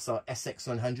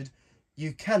PSR-EW425,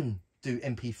 you can do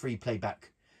MP3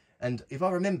 playback. And if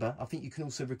I remember, I think you can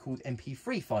also record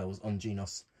MP3 files on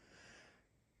Genos.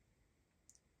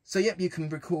 So yep, you can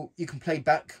play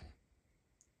back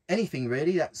anything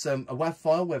really that's a WAV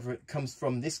file, whether it comes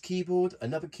from this keyboard,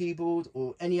 another keyboard,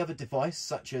 or any other device,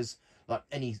 such as like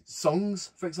any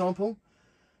songs, for example,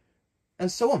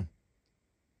 and so on.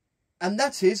 And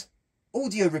that is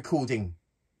audio recording.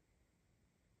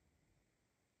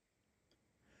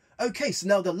 Okay, so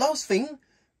now the last thing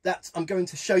that I'm going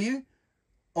to show you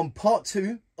on part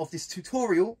 2 of this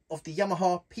tutorial of the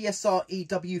Yamaha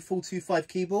PSR-EW425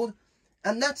 keyboard,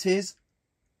 and that is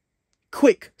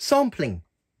quick sampling.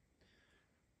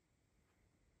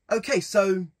 Okay,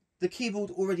 so the keyboard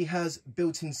already has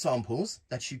built-in samples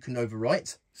that you can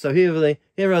overwrite. So here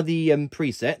are the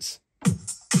presets.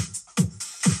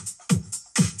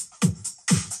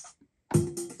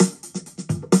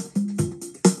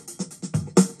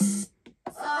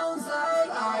 Sounds like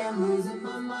I am losing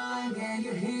my mind. Can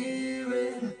you hear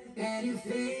it? Can you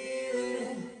feel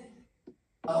it?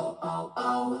 Oh, oh,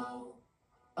 oh.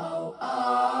 Oh,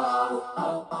 oh,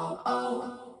 oh, oh,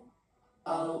 oh.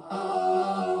 Oh,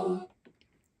 oh.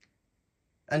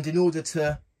 And in order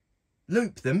to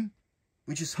loop them,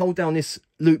 we just hold down this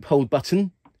loop hold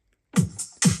button,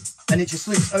 and it just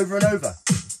loops over and over.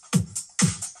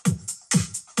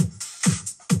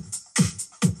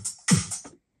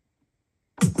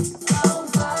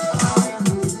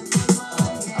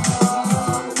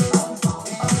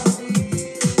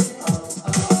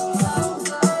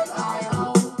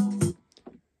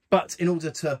 But in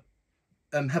order to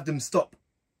have them stop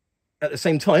at the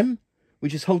same time, we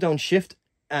just hold down shift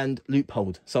and loop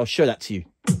hold. So I'll show that to you.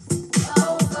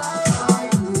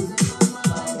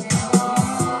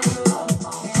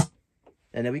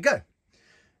 And there we go.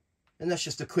 And that's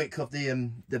just a quick of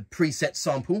the preset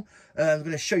sample. I'm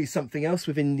going to show you something else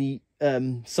within the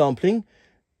sampling.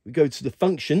 We go to the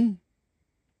function.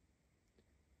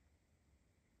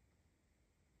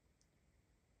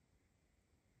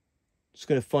 Just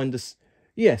going to find this.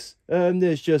 Yes,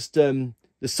 there's just the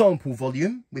sample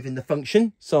volume within the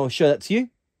function. So I'll show that to you.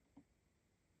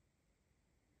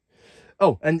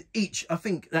 Oh, and I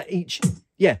think that each,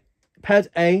 yeah, pad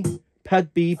A,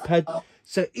 pad B, pad.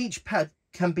 So each pad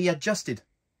can be adjusted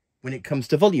when it comes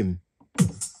to volume.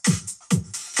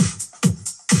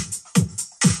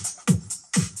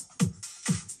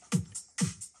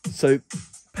 So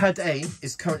pad A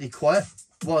is currently quiet,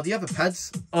 while the other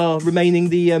pads are remaining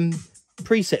the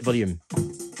preset volume.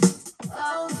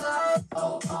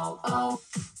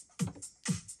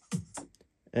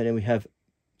 And then we have,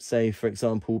 say, for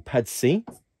example, pad C.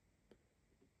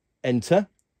 Enter.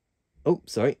 Oh,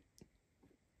 sorry.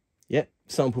 Yep,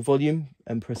 sample volume,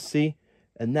 and press C.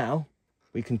 And now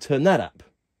we can turn that up.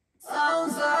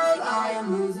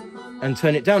 And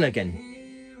turn it down again.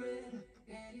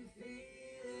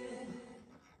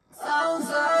 Sounds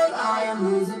like I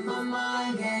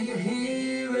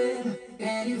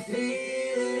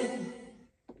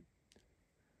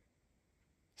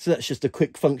So that's just a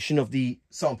quick function of the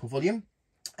sample volume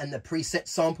and the preset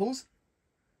samples.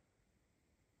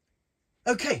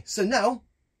 Okay, so now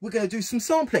we're going to do some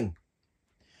sampling.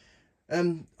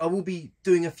 I will be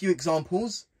doing a few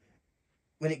examples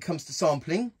when it comes to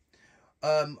sampling.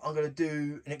 I'm going to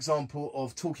do an example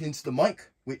of talking into the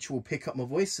mic, which will pick up my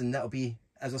voice, and that'll be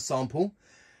as a sample.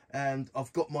 And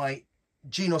I've got my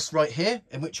Genos right here,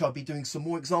 in which I'll be doing some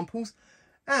more examples.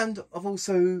 And I've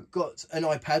also got an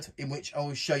iPad in which I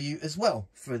will show you as well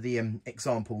for the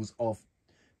examples of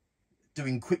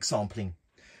doing quick sampling.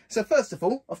 So first of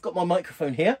all, I've got my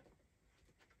microphone here.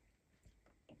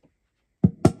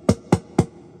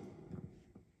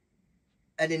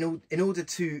 And in order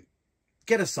to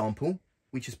get a sample,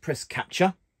 we just press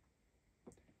capture.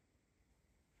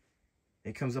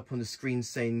 It comes up on the screen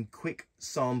saying quick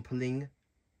sampling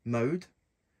mode.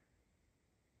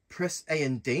 Press A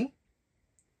and D.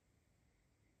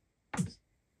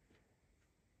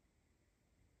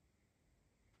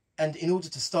 And in order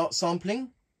to start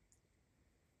sampling,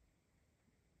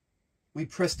 we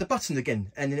press the button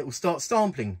again, and then it will start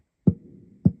sampling.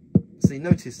 So you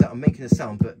notice that I'm making a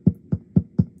sound, but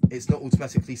it's not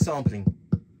automatically sampling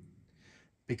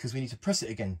because we need to press it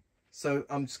again. So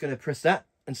I'm just going to press that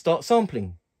and start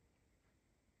sampling.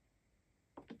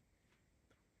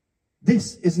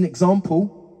 This is an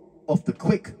example of the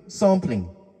quick sampling.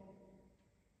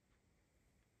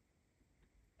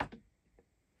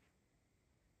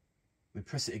 We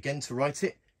press it again to write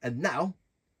it, and now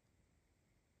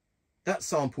that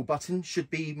sample button should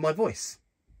be my voice.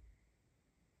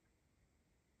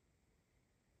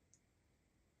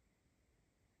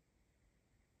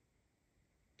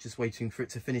 Just waiting for it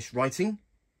to finish writing.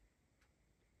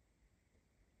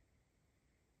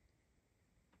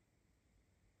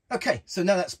 Okay, so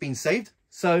now that's been saved.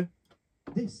 So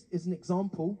this is an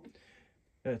example.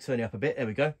 Turn it up a bit. There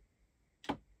we go.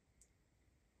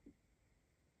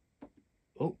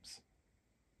 Oops.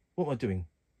 What am I doing?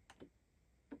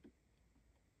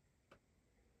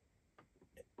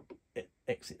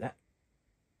 Exit that.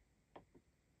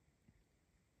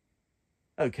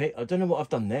 Okay, I don't know what I've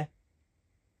done there.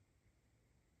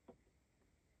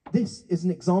 This is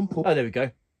an example. Oh, there we go.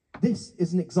 This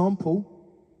is an example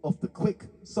of the quick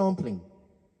sampling.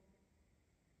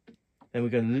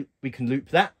 Then we can loop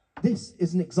that. This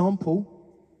is an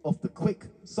example of the quick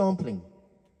sampling.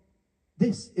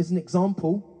 This is an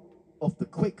example of the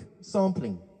quick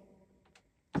sampling.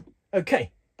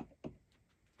 Okay.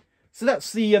 So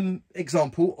that's the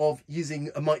example of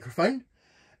using a microphone.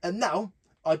 And now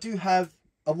I do have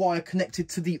a wire connected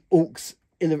to the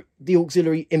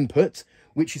auxiliary input,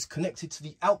 which is connected to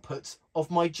the output of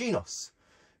my Genos.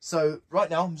 So right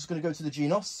now I'm just going to go to the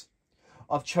Genos.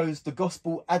 I've chose the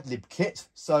Gospel Ad-Lib kit.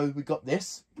 So we got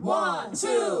this. 1,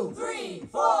 2, 3,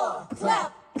 4,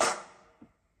 clap.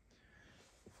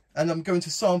 And I'm going to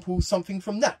sample something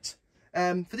from that.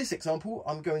 For this example,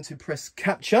 I'm going to press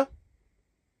capture.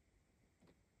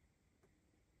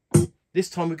 This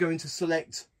time we're going to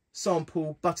select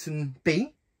sample button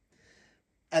B.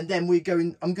 And then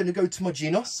I'm going to go to my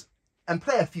Genos and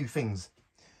play a few things.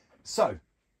 So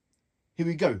here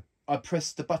we go. I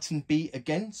press the button B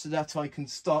again so that I can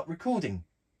start recording.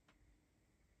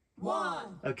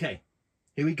 1. Okay,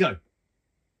 here we go.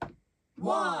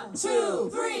 1, 2,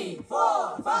 3,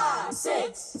 4, 5,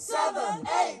 6, 7,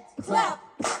 8, clap.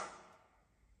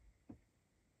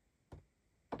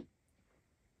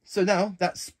 So now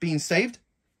that's been saved.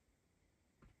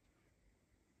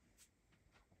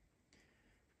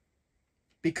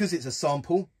 Because it's a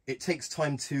sample, it takes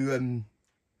time for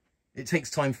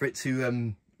it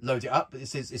to load it up. It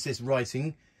says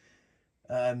writing.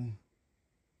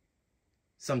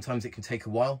 Sometimes it can take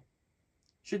a while.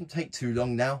 Shouldn't take too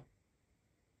long now.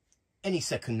 Any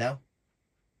second now.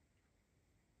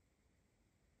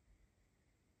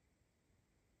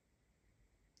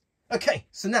 Okay,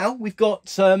 so now we've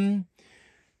got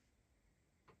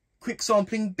quick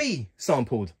sampling B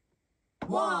sampled.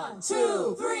 1,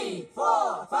 2, 3,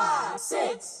 4, 5,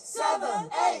 6, 7,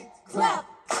 8, clap.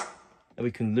 And we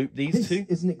can loop these two.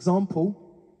 This is an example.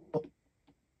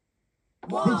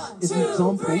 1,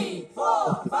 2, 3,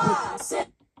 4, 5,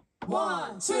 6.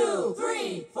 1, 2,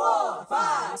 3, 4,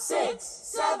 5, 6,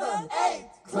 7, 8,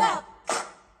 clap.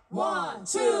 1,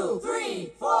 2, 3,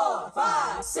 4,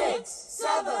 5, 6,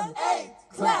 7, 8,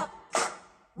 clap.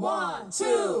 1,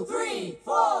 2, 3,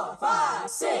 4, 5,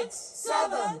 6,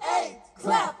 7, 8,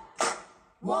 clap.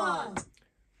 1.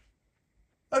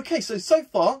 Okay, so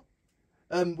far,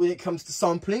 when it comes to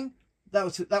sampling, that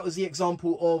was the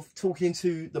example of talking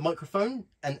to the microphone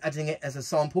and adding it as a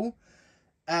sample.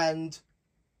 And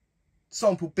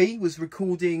sample B was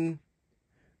recording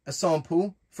a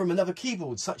sample from another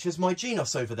keyboard, such as my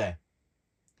Genos over there.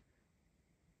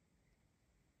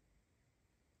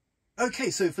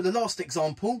 Okay, so for the last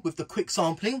example with the quick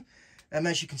sampling,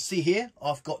 as you can see here,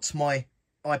 I've got my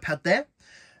iPad there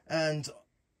and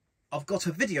I've got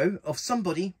a video of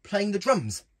somebody playing the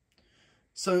drums.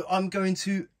 So I'm going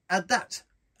to add that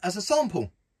as a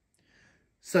sample.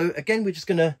 So again, we're just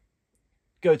going to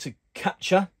go to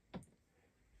capture.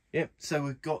 Yep,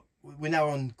 so we're now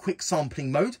on quick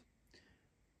sampling mode.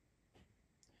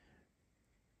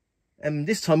 And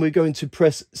this time we're going to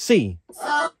press C.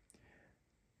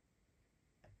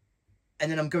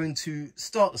 And then I'm going to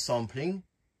start the sampling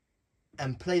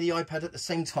and play the iPad at the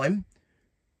same time.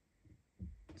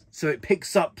 So it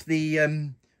picks up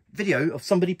the video of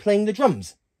somebody playing the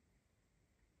drums.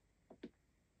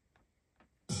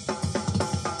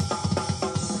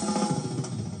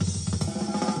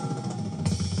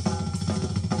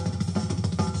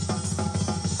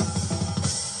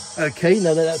 Okay,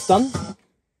 now that that's done.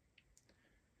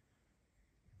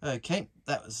 Okay,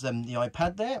 that was the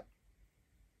iPad there.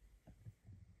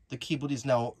 The keyboard is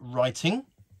now writing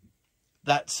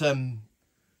that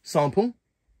sample.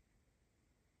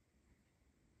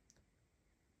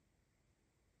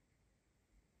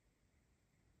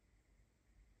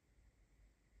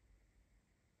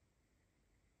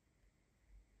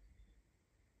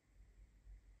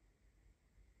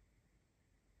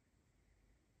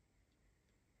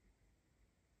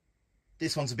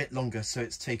 This one's a bit longer, so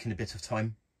it's taken a bit of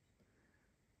time.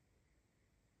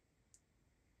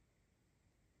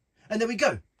 And there we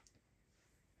go.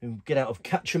 We'll get out of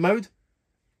capture mode.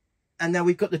 And now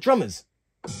we've got the drummers.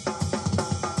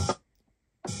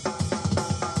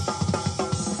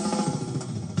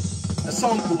 A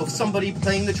sample of somebody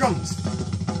playing the drums.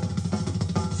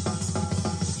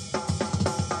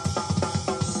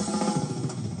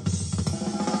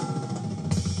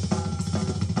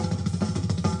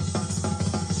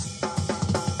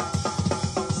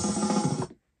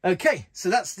 Okay, so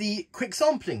that's the quick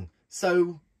sampling.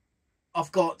 So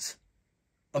I've got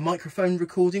a microphone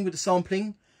recording with the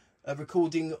sampling, a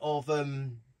recording of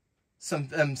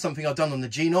something I've done on the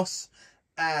Genos,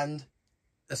 and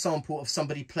a sample of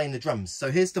somebody playing the drums.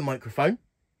 So here's the microphone.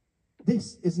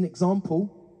 This is an example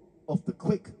of the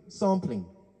quick sampling.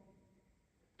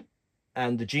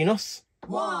 And the Genos.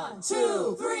 1,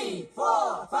 2, 3,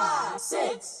 4, 5,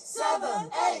 6,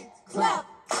 7, 8, clap.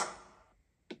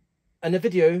 And a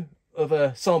video of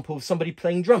a sample of somebody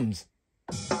playing drums.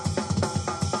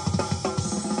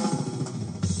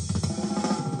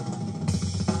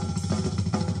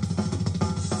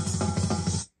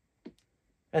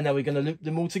 And now we're going to loop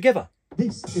them all together.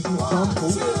 This is an example.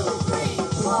 1, 2, 3,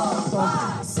 4,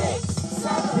 5, 6,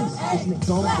 7, 8. This is an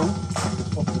example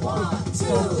of the 1,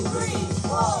 2, 3,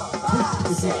 4, 5,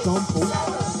 6,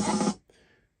 7, 8.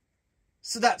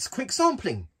 So that's quick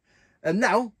sampling. And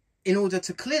now, in order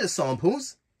to clear the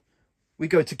samples, we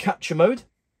go to capture mode,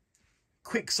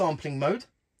 quick sampling mode.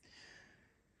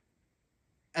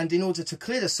 And in order to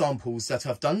clear the samples that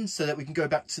I've done so that we can go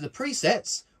back to the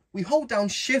presets, we hold down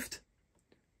Shift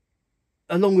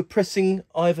along with pressing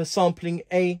either sampling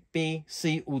A, B,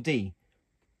 C or D.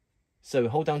 So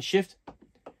hold down Shift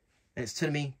and it's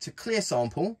telling me to clear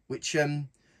sample, which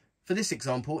for this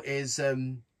example is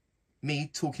me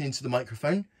talking into the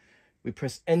microphone. We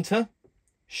press enter,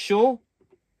 sure,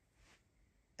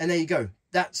 and there you go.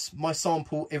 That's my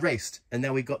sample erased. And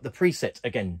now we've got the preset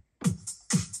again.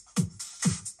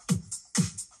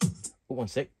 Oh, one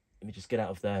sec. Let me just get out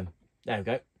of there. There we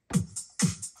go.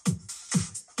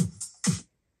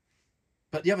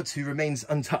 But the other two remains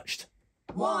untouched.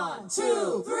 1,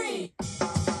 2, 3.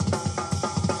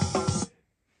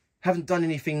 Haven't done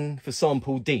anything for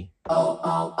sample D. Oh,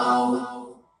 oh,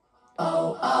 oh.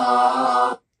 Oh,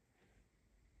 oh.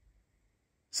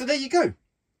 So there you go.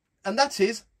 And that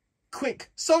is quick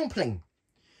sampling,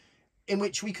 in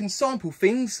which we can sample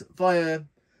things via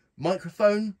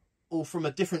microphone or from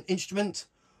a different instrument,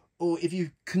 or if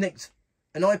you connect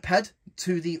an iPad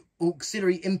to the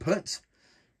auxiliary input,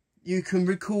 you can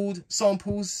record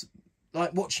samples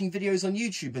like watching videos on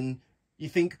YouTube and you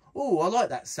think, oh, I like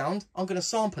that sound, I'm going to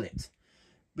sample it.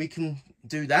 We can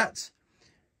do that.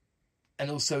 And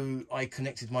also I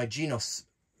connected my Genos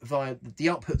via the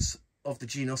outputs of the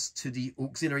Genos to the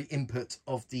auxiliary input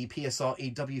of the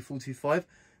PSR-EW425,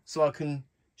 so I can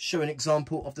show an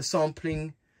example of the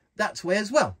sampling that way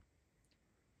as well.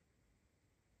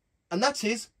 And that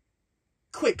is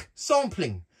quick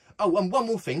sampling. Oh, and one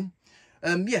more thing.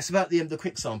 Yes, about the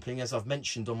quick sampling, as I've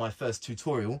mentioned on my first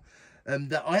tutorial,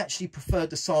 that I actually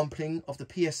preferred the sampling of the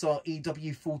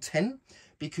PSR-EW410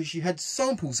 because you had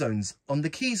sample zones on the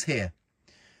keys here.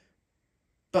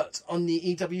 But on the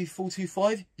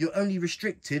EW425, you're only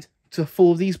restricted to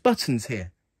 4 of these buttons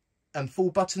here, and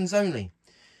 4 buttons only.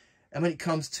 And when it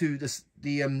comes to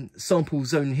the sample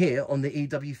zone here on the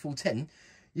EW410,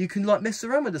 you can like mess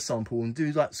around with the sample and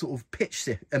do like sort of pitch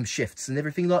shifts and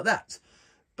everything like that.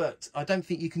 But I don't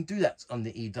think you can do that on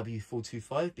the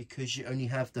EW425 because you only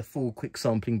have the 4 quick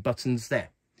sampling buttons there.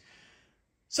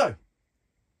 So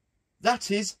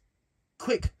that is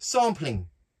quick sampling.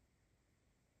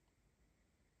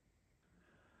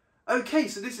 Okay,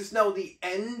 so this is now the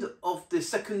end of the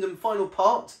second and final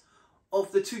part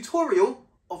of the tutorial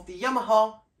of the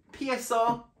Yamaha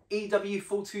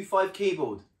PSR-EW425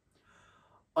 keyboard.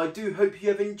 I do hope you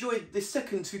have enjoyed this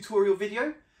second tutorial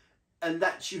video and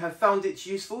that you have found it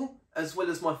useful, as well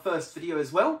as my first video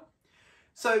as well.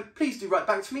 So please do write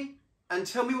back to me and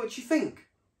tell me what you think.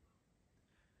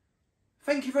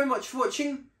 Thank you very much for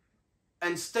watching,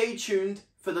 and stay tuned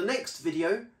for the next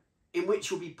video, in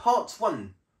which will be part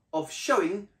 1 of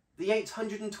showing the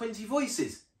 820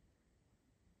 voices.